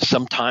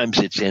 Sometimes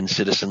it's in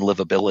citizen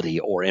livability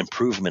or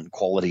improvement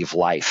quality of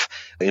life,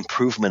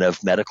 improvement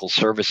of medical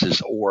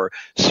services or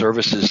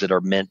services that are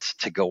meant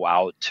to go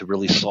out to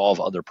really solve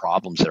other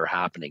problems that are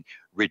happening,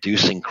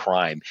 reducing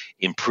crime,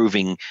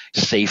 improving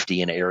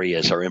safety in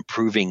areas, or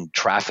improving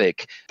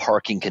traffic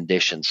parking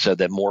conditions so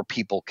that more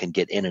people can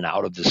get in and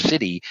out of the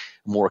city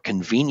more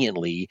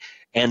conveniently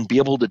and be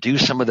able to do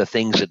some of the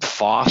things that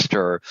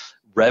foster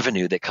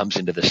revenue that comes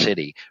into the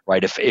city,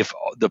 right? If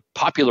the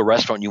popular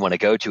restaurant you want to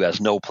go to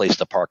has no place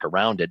to park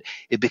around it,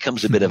 it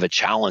becomes a bit of a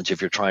challenge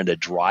if you're trying to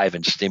drive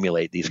and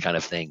stimulate these kind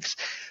of things.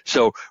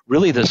 So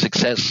really the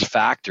success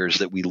factors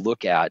that we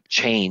look at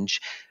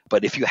change.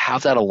 But if you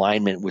have that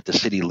alignment with the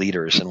city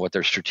leaders and what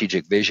their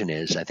strategic vision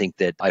is, I think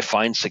that I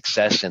find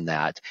success in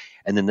that.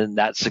 And then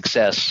that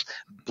success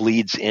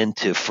bleeds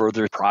into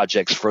further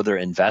projects, further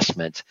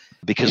investment,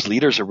 because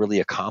leaders are really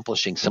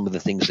accomplishing some of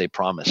the things they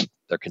promised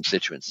their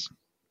constituents.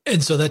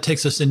 And so that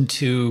takes us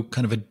into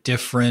kind of a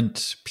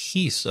different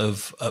piece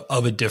of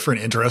a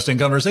different interesting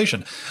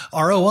conversation.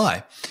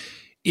 ROI.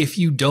 If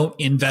you don't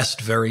invest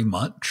very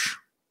much,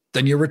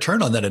 then your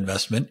return on that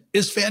investment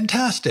is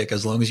fantastic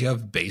as long as you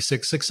have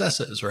basic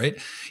successes, right?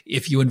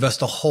 If you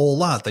invest a whole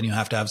lot, then you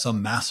have to have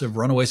some massive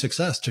runaway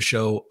success to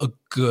show a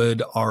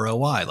good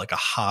ROI, like a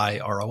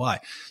high ROI.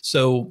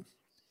 So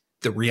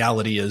the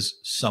reality is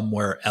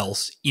somewhere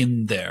else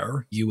in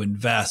there, you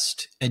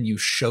invest and you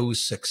show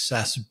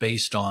success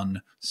based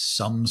on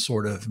some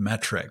sort of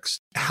metrics.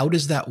 How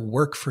does that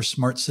work for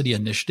smart city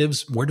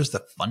initiatives? Where does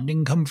the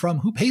funding come from?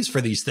 Who pays for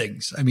these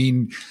things? I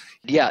mean,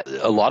 yeah,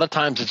 a lot of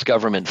times it's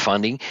government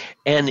funding.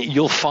 And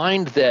you'll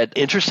find that,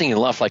 interesting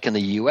enough, like in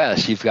the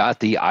US, you've got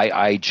the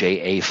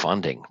IIJA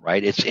funding,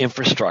 right? It's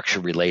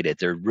infrastructure related.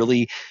 They're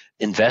really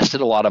invested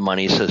a lot of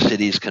money so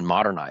cities can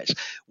modernize.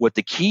 What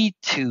the key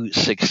to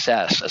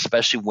success,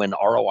 especially when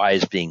ROI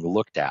is being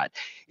looked at,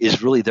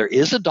 is really there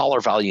is a dollar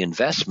value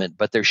investment,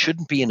 but there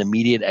shouldn't be an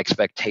immediate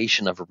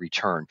expectation of a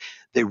return.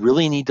 They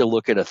really need to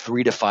look at a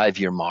 3 to 5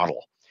 year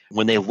model.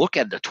 When they look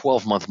at the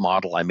 12-month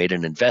model, I made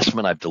an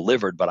investment, I've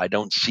delivered, but I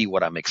don't see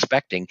what I'm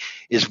expecting,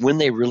 is when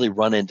they really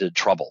run into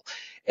trouble.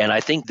 And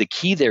I think the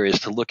key there is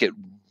to look at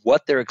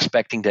what they're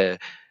expecting to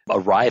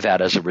arrive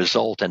at as a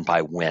result and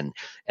by when.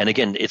 And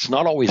again, it's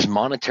not always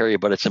monetary,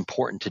 but it's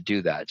important to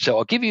do that. So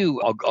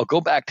I'll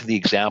go back to the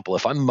example.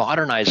 If I'm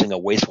modernizing a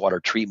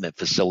wastewater treatment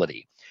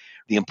facility,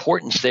 the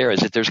importance there is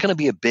that there's going to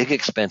be a big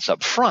expense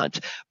up front,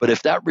 but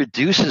if that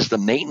reduces the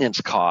maintenance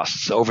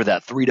costs over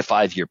that 3 to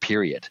 5 year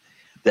period,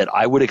 that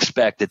I would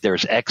expect that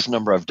there's X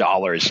number of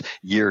dollars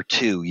year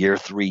 2, year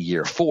 3,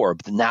 year 4,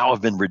 but now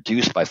have been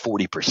reduced by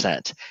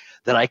 40%,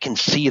 then I can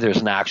see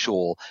there's an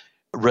actual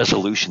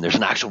resolution. There's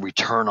an actual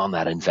return on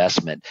that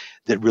investment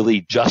that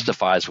really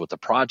justifies what the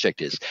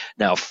project is.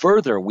 Now,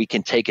 further, we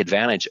can take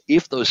advantage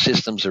if those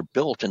systems are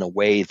built in a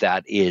way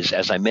that is,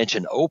 as I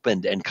mentioned,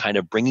 open and kind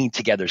of bringing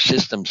together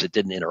systems that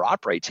didn't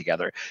interoperate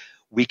together.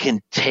 We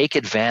can take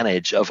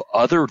advantage of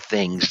other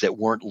things that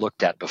weren't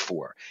looked at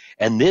before.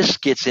 And this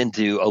gets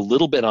into a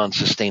little bit on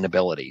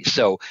sustainability.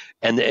 So,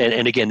 and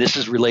again, this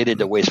is related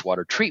to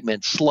wastewater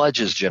treatment. Sludge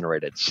is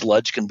generated.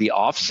 Sludge can be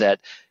offset,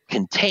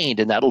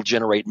 contained, and that'll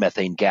generate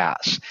methane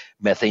gas.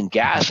 Methane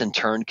gas, in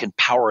turn, can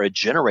power a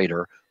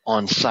generator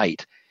on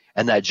site.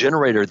 And that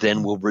generator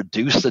then will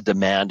reduce the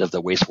demand of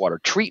the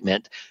wastewater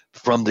treatment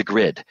from the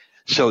grid.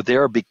 So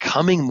they're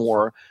becoming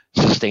more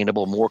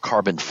sustainable, more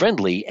carbon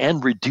friendly,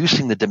 and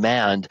reducing the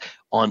demand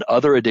on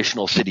other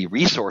additional city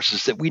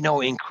resources that we know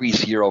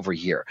increase year over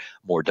year.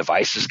 More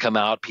devices come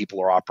out.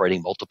 People are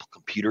operating multiple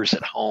computers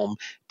at home,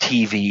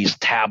 TVs,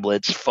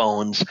 tablets,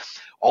 phones.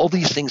 All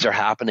these things are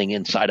happening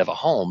inside of a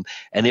home.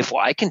 And if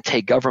I can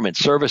take government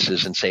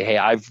services and say, hey,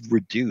 I've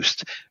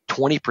reduced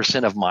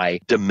 20% of my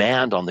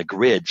demand on the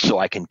grid so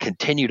I can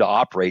continue to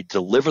operate,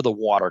 deliver the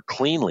water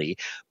cleanly,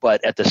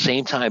 but at the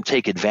same time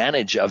take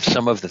advantage of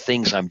some of the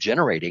things I'm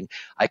generating,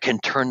 I can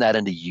turn that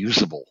into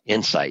usable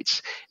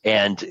insights.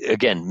 And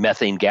again,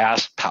 methane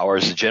gas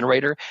powers the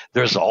generator.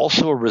 There's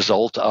also a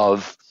result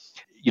of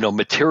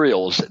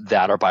materials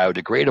that are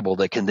biodegradable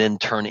that can then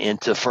turn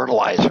into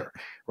fertilizer.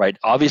 Right?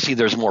 Obviously,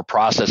 there's more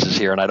processes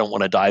here, and I don't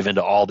want to dive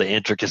into all the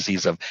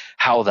intricacies of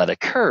how that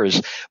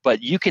occurs,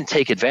 but you can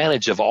take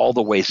advantage of all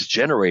the waste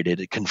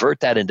generated,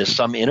 convert that into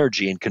some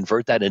energy, and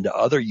convert that into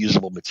other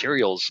usable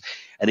materials.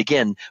 And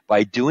again,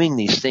 by doing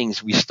these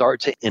things, we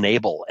start to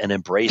enable and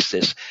embrace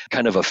this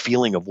kind of a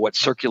feeling of what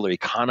circular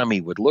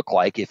economy would look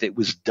like if it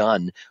was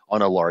done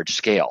on a large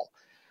scale.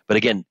 But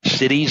again,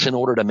 cities, in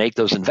order to make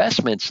those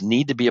investments,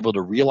 need to be able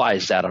to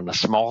realize that on a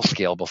small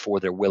scale before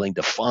they're willing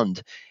to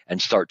fund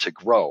and start to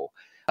grow.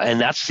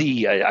 And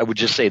I would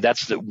just say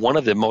that's one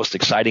of the most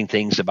exciting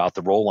things about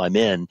the role I'm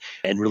in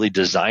and really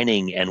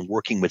designing and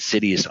working with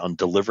cities on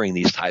delivering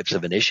these types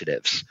of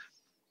initiatives.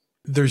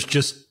 There's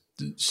just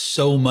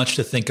so much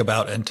to think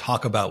about and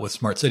talk about with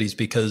smart cities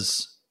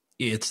because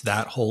it's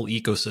that whole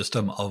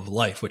ecosystem of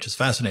life, which is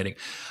fascinating.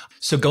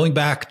 So going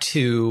back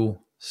to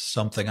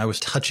something I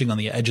was touching on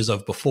the edges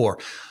of before,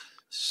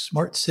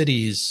 smart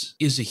cities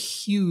is a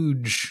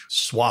huge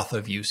swath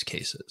of use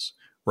cases.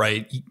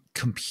 Right?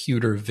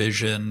 Computer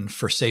vision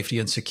for safety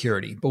and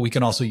security, but we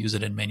can also use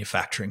it in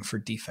manufacturing for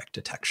defect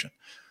detection.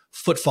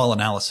 Footfall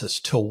analysis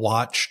to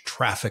watch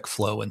traffic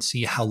flow and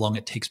see how long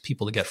it takes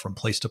people to get from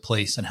place to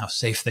place and how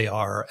safe they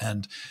are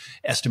and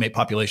estimate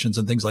populations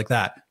and things like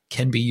that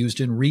can be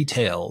used in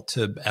retail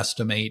to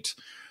estimate,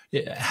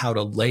 how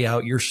to lay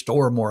out your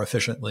store more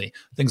efficiently,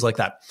 things like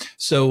that.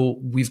 So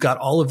we've got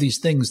all of these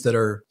things that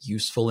are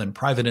useful in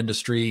private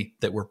industry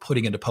that we're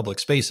putting into public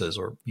spaces,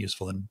 or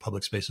useful in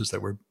public spaces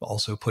that we're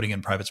also putting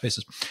in private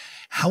spaces.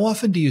 How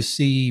often do you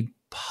see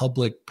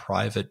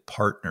public-private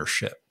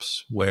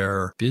partnerships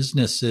where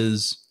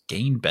businesses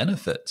gain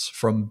benefits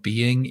from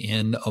being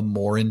in a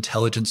more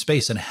intelligent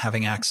space and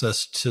having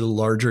access to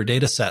larger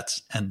data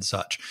sets and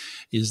such?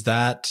 Is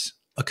that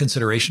a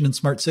consideration in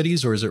smart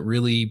cities, or is it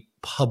really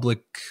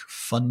public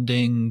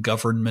funding,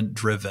 government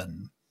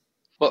driven?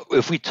 Well,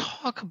 if we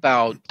talk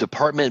about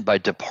department by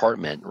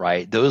department,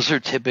 right, those are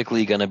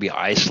typically going to be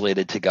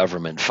isolated to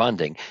government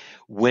funding.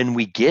 When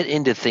we get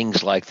into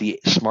things like the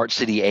Smart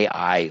City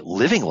AI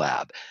Living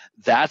Lab,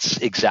 that's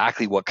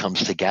exactly what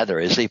comes together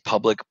is a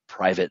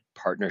public-private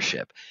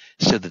partnership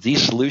so that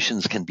these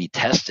solutions can be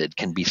tested,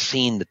 can be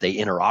seen that they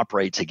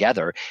interoperate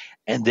together.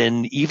 And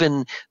then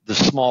even the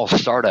small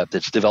startup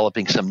that's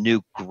developing some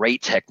new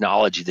great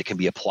technology that can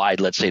be applied,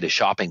 let's say, to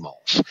shopping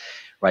malls,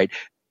 right?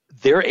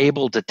 They're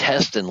able to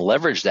test and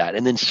leverage that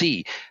and then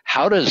see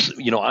how does,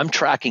 I'm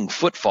tracking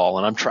footfall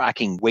and I'm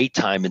tracking wait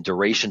time and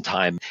duration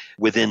time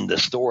within the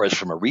stores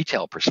from a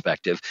retail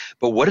perspective.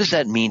 But what does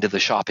that mean to the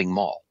shopping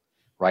mall?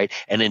 Right.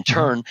 And in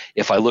turn,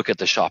 if I look at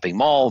the shopping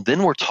mall,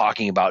 then we're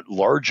talking about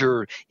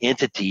larger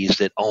entities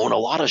that own a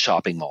lot of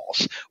shopping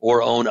malls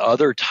or own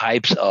other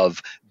types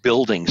of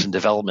buildings and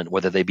development,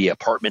 whether they be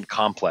apartment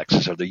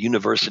complexes or the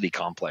university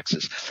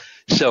complexes.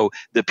 So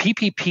the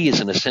PPP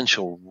is an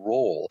essential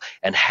role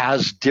and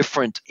has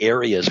different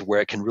areas where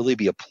it can really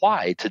be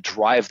applied to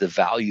drive the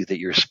value that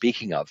you're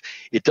speaking of.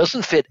 It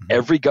doesn't fit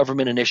every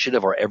government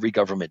initiative or every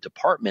government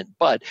department,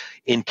 but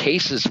in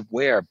cases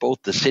where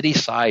both the city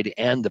side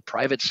and the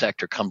private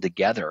sector come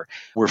together,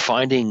 we're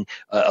finding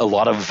a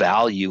lot of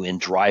value in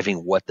driving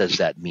what does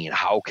that mean?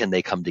 How can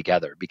they come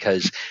together?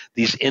 Because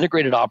these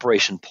integrated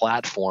operation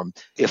platform,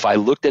 if I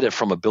looked at it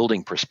from a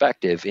building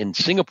perspective, in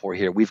Singapore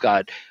here, we've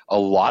got a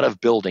lot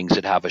of buildings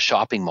that have a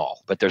shopping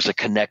mall, but there's a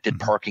connected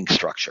parking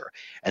structure.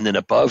 And then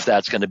above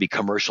that's going to be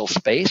commercial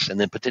space. And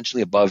then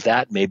potentially above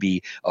that,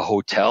 maybe a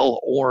hotel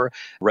or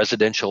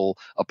residential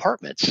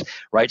apartments,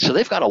 right? So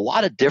they've got a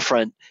lot of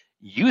different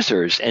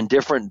users and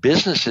different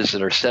businesses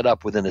that are set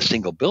up within a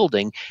single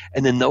building.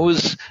 And then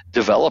those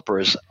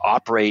developers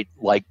operate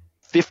like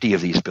 50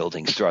 of these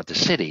buildings throughout the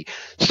city.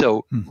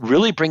 So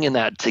really bringing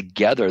that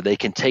together, they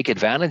can take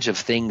advantage of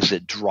things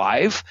that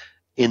drive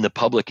in the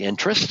public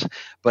interest,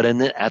 but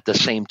at the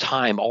same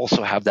time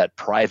also have that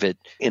private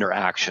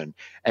interaction.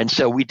 And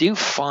so we do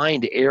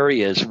find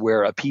areas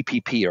where a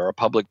PPP or a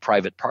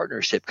public-private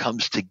partnership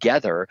comes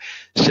together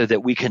so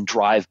that we can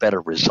drive better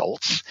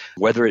results,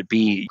 whether it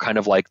be kind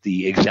of like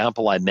the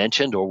example I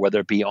mentioned or whether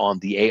it be on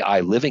the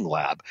AI Living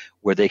Lab,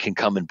 where they can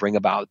come and bring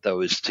about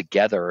those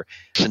together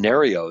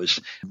scenarios.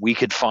 We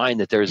could find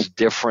that there's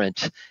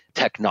different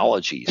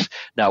technologies.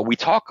 Now, we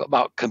talk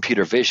about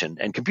computer vision,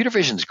 and computer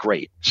vision is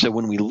great. So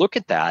when we look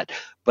at that,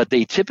 but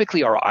they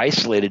typically are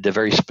isolated to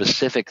very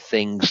specific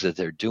things that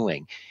they're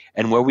doing.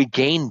 And where we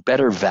gain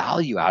better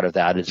value out of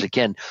that is,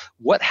 again,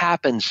 what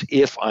happens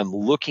if I'm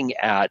looking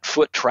at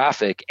foot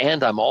traffic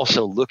and I'm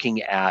also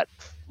looking at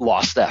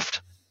loss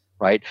theft?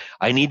 Right?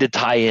 I need to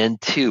tie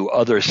into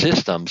other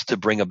systems to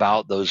bring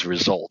about those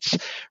results,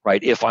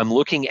 right? If I'm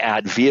looking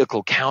at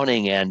vehicle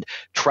counting and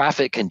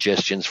traffic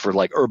congestions for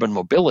like urban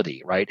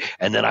mobility, right?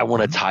 And then I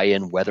want to tie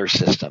in weather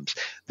systems.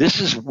 This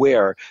is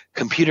where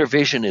computer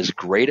vision is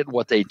great at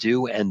what they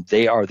do, and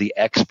they are the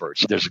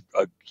experts. There's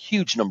a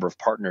huge number of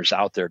partners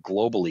out there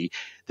globally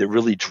that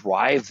really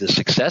drive the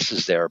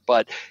successes there,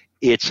 but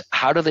it's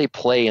how do they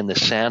play in the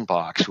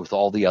sandbox with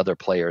all the other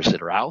players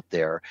that are out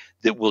there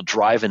that will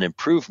drive an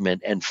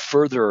improvement and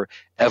further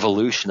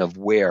evolution of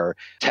where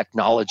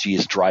technology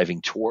is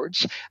driving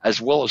towards, as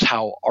well as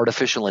how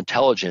artificial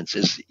intelligence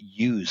is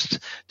used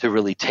to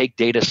really take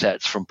data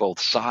sets from both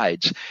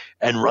sides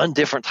and run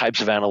different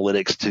types of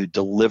analytics to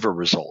deliver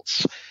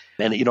results.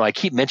 And, I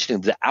keep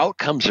mentioning the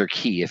outcomes are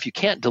key. If you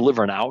can't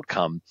deliver an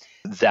outcome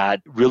that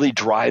really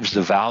drives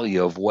the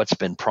value of what's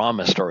been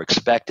promised or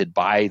expected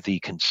by the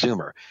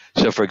consumer.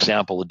 So, for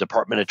example, the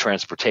Department of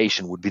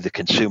Transportation would be the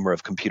consumer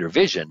of computer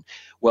vision.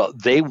 Well,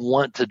 they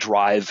want to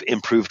drive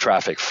improved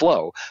traffic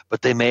flow,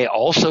 but they may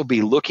also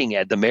be looking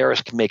at, the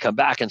mayors may come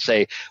back and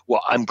say,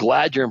 well, I'm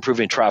glad you're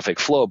improving traffic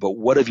flow, but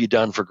what have you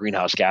done for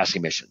greenhouse gas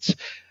emissions?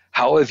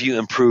 How have you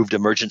improved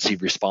emergency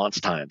response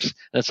times?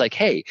 And it's like,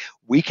 hey,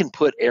 we can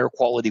put air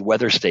quality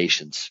weather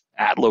stations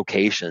at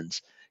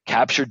locations,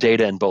 capture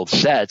data in both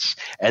sets,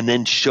 and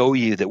then show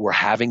you that we're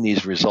having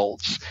these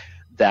results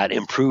that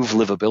improve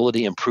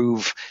livability,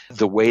 improve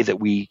the way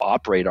that we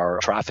operate our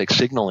traffic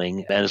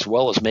signaling, and as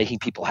well as making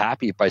people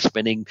happy by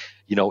spending,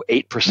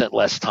 8%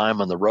 less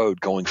time on the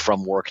road going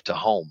from work to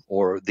home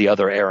or the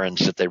other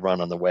errands that they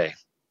run on the way.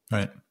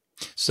 Right.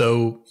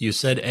 So you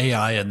said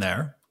AI in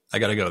there. I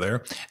got to go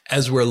there.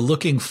 As we're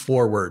looking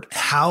forward,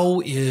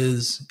 how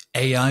is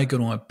AI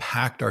going to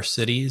impact our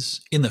cities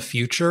in the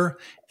future?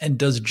 And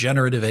does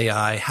generative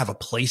AI have a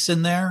place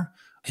in there?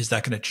 Is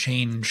that going to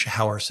change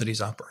how our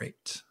cities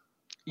operate?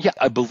 Yeah,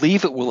 I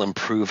believe it will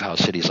improve how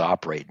cities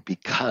operate,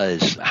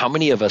 because how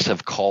many of us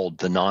have called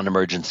the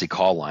non-emergency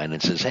call line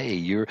and says, hey,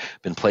 you've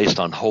been placed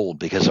on hold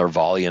because our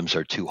volumes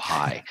are too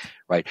high,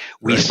 right?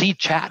 We Right. see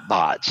chat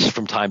bots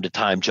from time to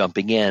time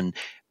jumping in.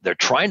 They're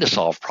trying to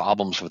solve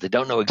problems, but they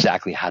don't know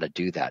exactly how to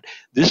do that.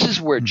 This is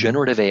where Mhm.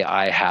 generative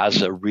AI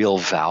has a real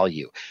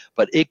value,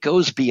 but it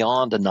goes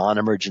beyond a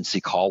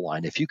non-emergency call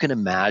line. If you can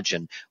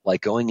imagine,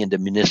 like going into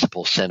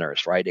municipal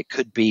centers, right? It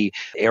could be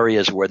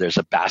areas where there's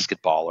a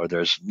basketball or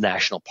there's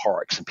national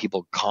parks and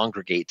people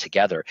congregate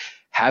together.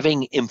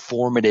 Having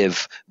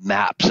informative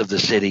maps of the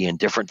city and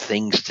different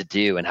things to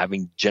do and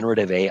having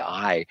generative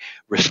AI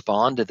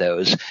respond to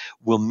those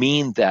will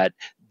mean that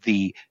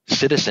the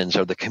citizens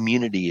or the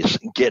communities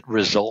get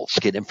results,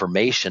 get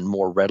information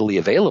more readily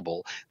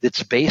available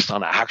that's based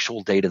on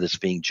actual data that's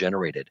being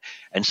generated.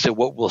 And so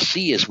what we'll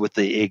see is with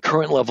the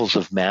current levels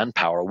of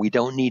manpower, we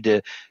don't need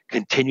to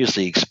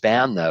continuously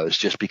expand those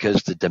just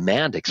because the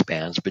demand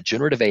expands, but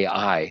generative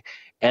AI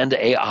and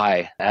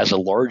AI as a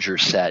larger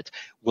set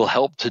will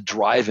help to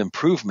drive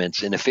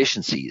improvements in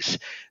efficiencies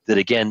that,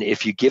 again,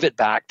 if you give it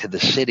back to the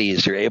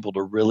cities, you're able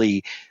to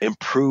really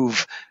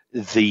improve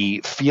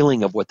the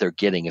feeling of what they're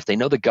getting. If they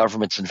know the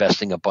government's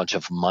investing a bunch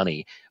of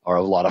money or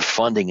a lot of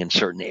funding in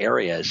certain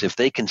areas, if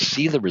they can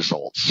see the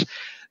results,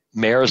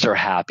 mayors are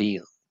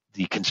happy,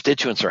 the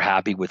constituents are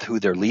happy with who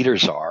their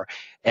leaders are.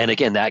 And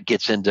again, that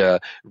gets into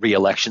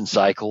re-election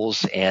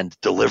cycles and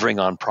delivering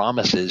on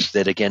promises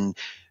that, again,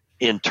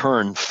 in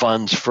turn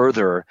funds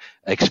further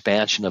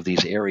expansion of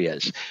these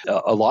areas.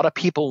 A lot of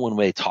people, when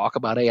they talk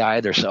about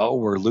AI, they're saying, oh,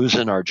 we're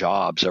losing our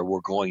jobs, or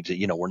we're going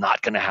to, we're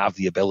not going to have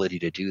the ability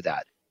to do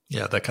that.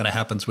 Yeah, that kind of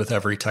happens with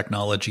every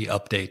technology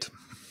update.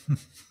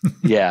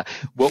 Yeah.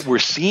 What we're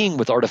seeing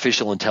with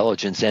artificial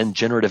intelligence and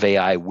generative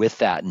AI with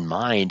that in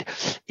mind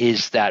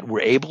is that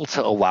we're able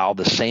to allow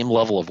the same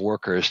level of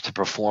workers to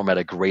perform at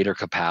a greater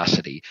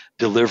capacity,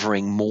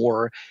 delivering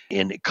more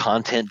in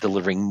content,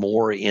 delivering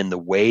more in the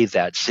way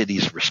that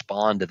cities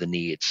respond to the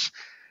needs.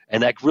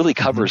 And that really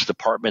covers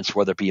departments,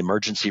 whether it be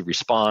emergency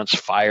response,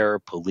 fire,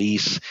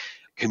 police,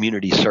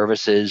 community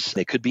services.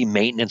 It could be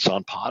maintenance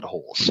on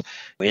potholes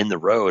in the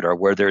road, or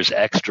where there's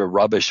extra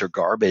rubbish or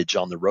garbage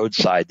on the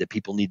roadside that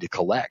people need to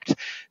collect.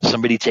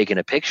 Somebody taking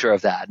a picture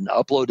of that and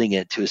uploading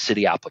it to a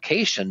city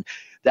application,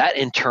 that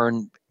in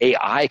turn,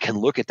 AI can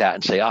look at that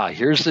and say,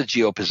 here's the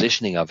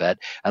geopositioning of it,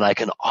 and I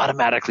can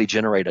automatically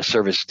generate a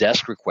service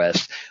desk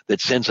request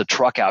that sends a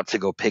truck out to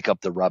go pick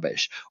up the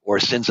rubbish, or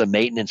sends a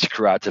maintenance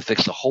crew out to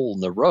fix a hole in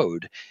the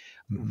road.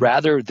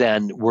 Rather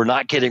than, we're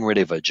not getting rid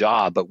of a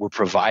job, but we're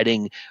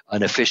providing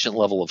an efficient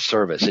level of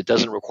service. It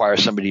doesn't require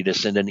somebody to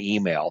send an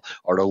email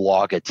or to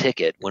log a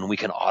ticket when we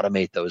can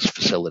automate those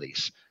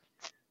facilities.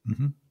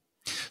 Mm-hmm.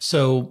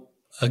 So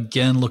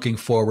again, looking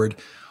forward,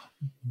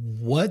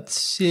 what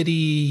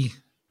city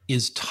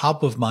is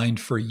top of mind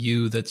for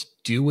you that's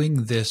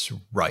doing this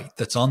right,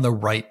 that's on the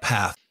right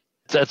path?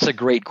 That's a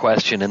great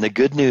question. And the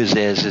good news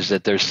is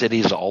that there's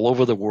cities all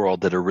over the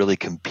world that are really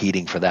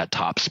competing for that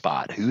top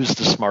spot. Who's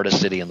the smartest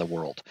city in the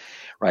world,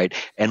 right?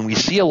 And we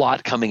see a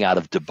lot coming out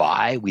of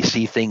Dubai. We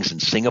see things in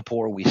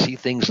Singapore. We see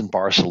things in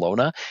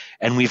Barcelona.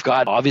 And we've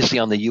got, obviously,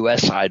 on the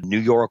U.S. side, New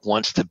York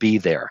wants to be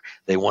there.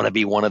 They want to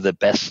be one of the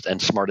best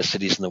and smartest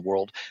cities in the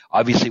world.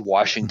 Obviously,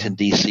 Washington,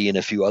 D.C., and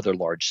a few other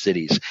large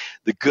cities.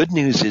 The good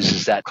news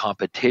is that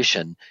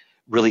competition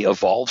really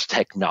evolves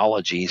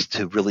technologies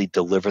to really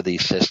deliver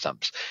these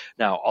systems.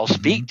 Now, I'll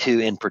speak to,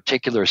 in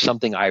particular,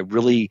 something I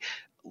really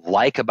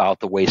like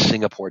about the way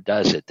Singapore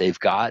does it. They've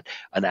got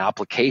an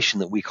application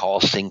that we call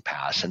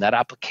SingPass, and that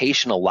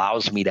application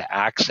allows me to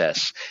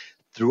access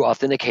through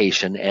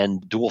authentication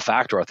and dual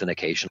factor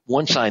authentication.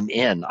 Once I'm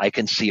in, I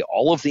can see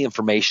all of the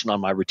information on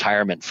my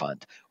retirement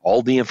fund,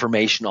 all the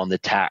information on the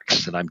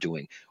tax that I'm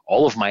doing,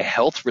 all of my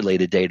health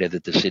related data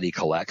that the city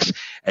collects,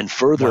 and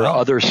further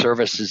other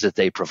services that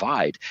they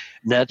provide.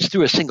 And that's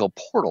through a single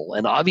portal.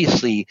 And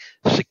obviously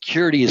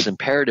security is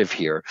imperative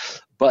here.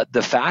 But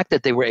the fact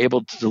that they were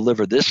able to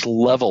deliver this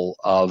level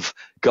of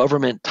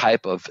government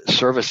type of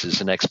services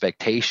and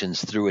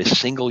expectations through a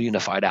single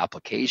unified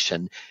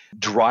application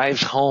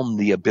drives home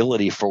the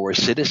ability for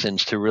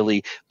citizens to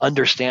really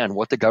understand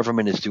what the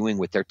government is doing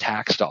with their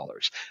tax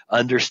dollars,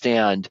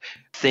 understand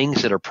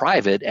things that are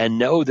private and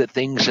know that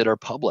things that are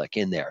public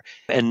in there.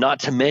 And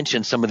not to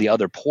mention some of the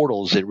other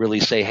portals that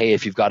really say, hey,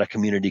 if you've got a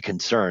community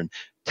concern,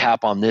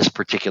 tap on this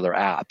particular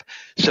app.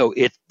 So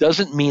it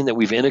doesn't mean that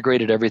we've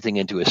integrated everything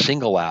into a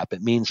single app.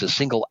 It means a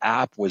single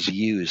app was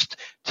used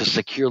to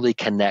securely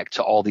connect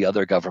to all the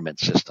other government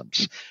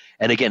systems.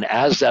 And again,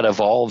 as that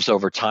evolves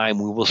over time,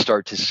 we will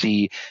start to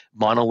see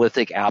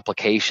monolithic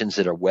applications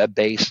that are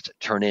web-based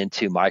turn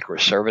into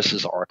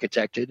microservices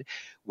architected,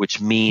 which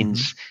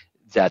means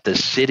that the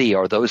city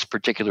or those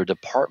particular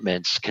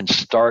departments can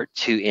start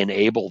to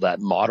enable that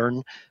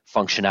modern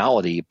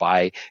functionality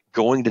by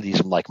going to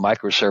these like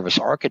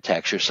microservice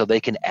architecture so they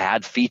can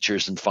add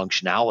features and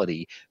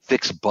functionality,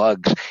 fix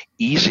bugs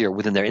easier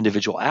within their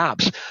individual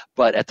apps,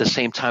 but at the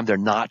same time, they're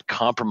not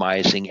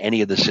compromising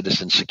any of the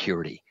citizen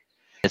security.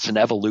 It's an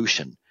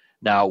evolution.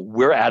 Now,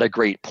 we're at a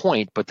great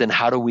point, but then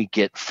how do we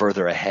get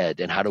further ahead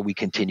and how do we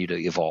continue to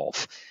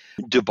evolve?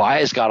 Dubai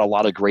has got a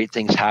lot of great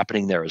things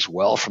happening there as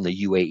well from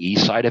the UAE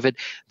side of it.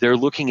 They're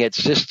looking at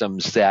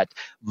systems that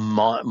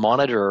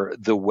monitor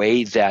the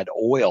way that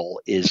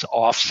oil is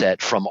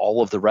offset from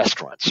all of the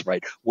restaurants,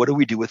 right? What do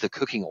we do with the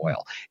cooking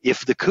oil?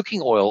 If the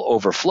cooking oil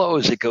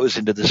overflows, it goes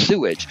into the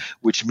sewage,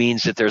 which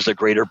means that there's a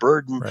greater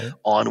burden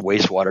on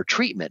wastewater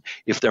treatment.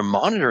 If they're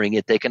monitoring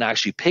it, they can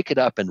actually pick it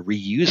up and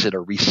reuse it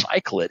or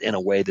recycle it in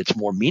a way that's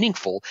more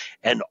meaningful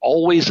and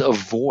always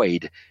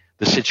avoid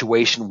the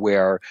situation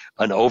where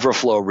an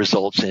overflow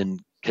results in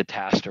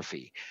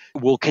catastrophe.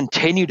 We'll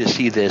continue to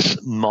see this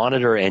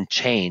monitor and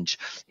change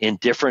in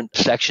different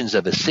sections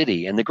of a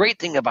city. And the great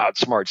thing about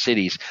smart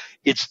cities,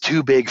 it's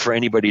too big for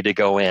anybody to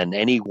go in,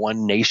 any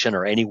one nation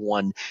or any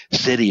one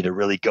city to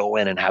really go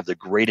in and have the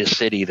greatest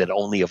city that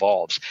only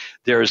evolves.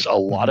 There's a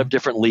lot of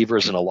different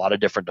levers and a lot of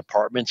different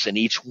departments, and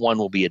each one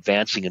will be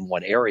advancing in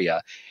one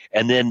area.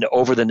 And then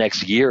over the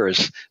next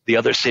years, the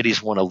other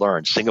cities want to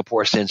learn.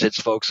 Singapore sends its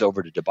folks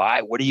over to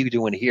Dubai. What are you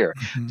doing here?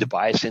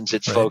 Dubai sends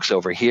its folks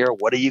over here.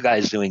 What are you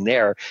guys doing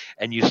there?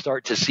 And you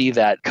start to see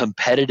that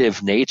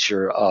competitive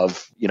nature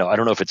of, I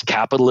don't know if it's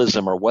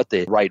capitalism or what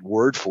the right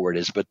word for it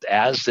is, but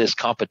as this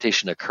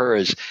competition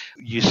occurs,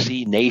 you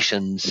see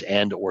nations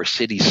and or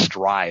cities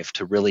strive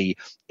to really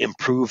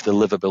improve the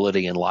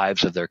livability and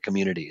lives of their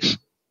communities.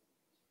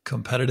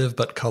 Competitive,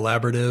 but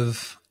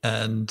collaborative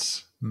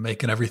and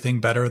making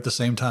everything better at the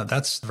same time.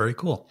 That's very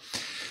cool.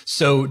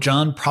 So,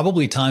 John,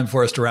 probably time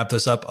for us to wrap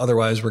this up.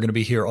 Otherwise, we're going to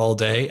be here all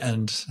day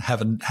and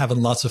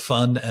having lots of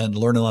fun and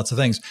learning lots of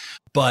things.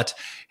 But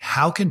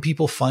how can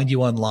people find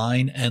you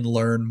online and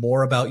learn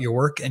more about your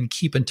work and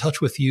keep in touch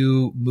with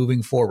you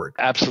moving forward?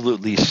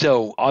 Absolutely.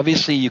 So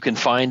obviously you can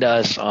find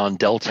us on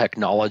Dell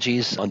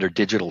Technologies under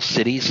Digital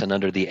Cities and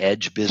under the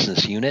Edge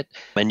business unit.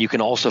 And you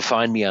can also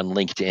find me on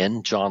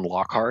LinkedIn, John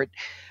Lockhart.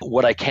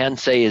 What I can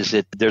say is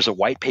that there's a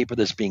white paper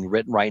that's being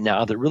written right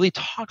now that really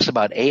talks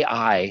about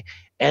AI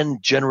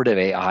and generative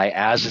AI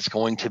as it's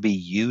going to be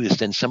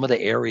used in some of the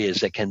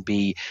areas that can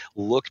be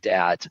looked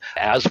at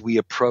as we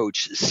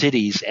approach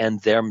cities and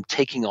them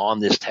taking on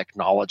this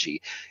technology.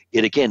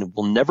 It, again,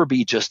 will never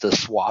be just a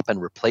swap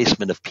and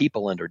replacement of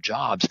people and or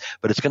jobs,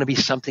 but it's going to be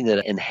something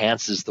that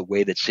enhances the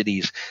way that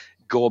cities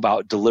go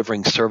about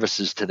delivering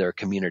services to their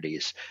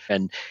communities.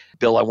 And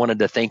Bill, I wanted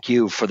to thank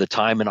you for the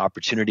time and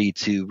opportunity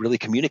to really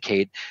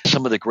communicate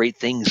some of the great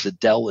things that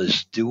Dell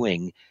is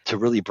doing to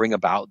really bring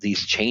about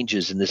these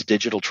changes and this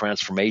digital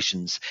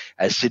transformations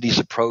as cities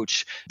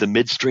approach the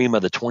midstream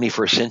of the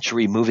 21st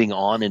century, moving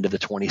on into the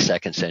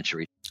 22nd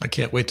century. I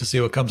can't wait to see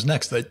what comes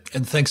next.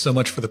 And thanks so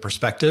much for the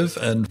perspective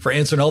and for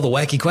answering all the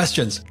wacky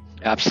questions.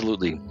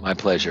 Absolutely. My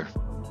pleasure.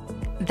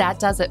 That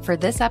does it for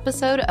this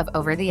episode of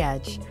Over the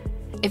Edge.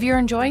 If you're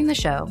enjoying the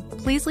show,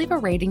 please leave a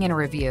rating and a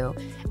review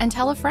and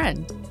tell a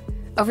friend.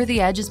 Over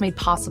the Edge is made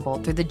possible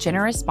through the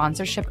generous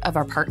sponsorship of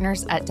our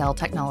partners at Dell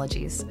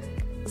Technologies.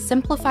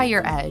 Simplify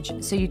your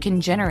edge so you can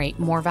generate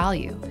more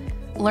value.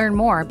 Learn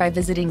more by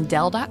visiting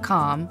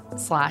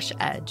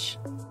dell.com/edge.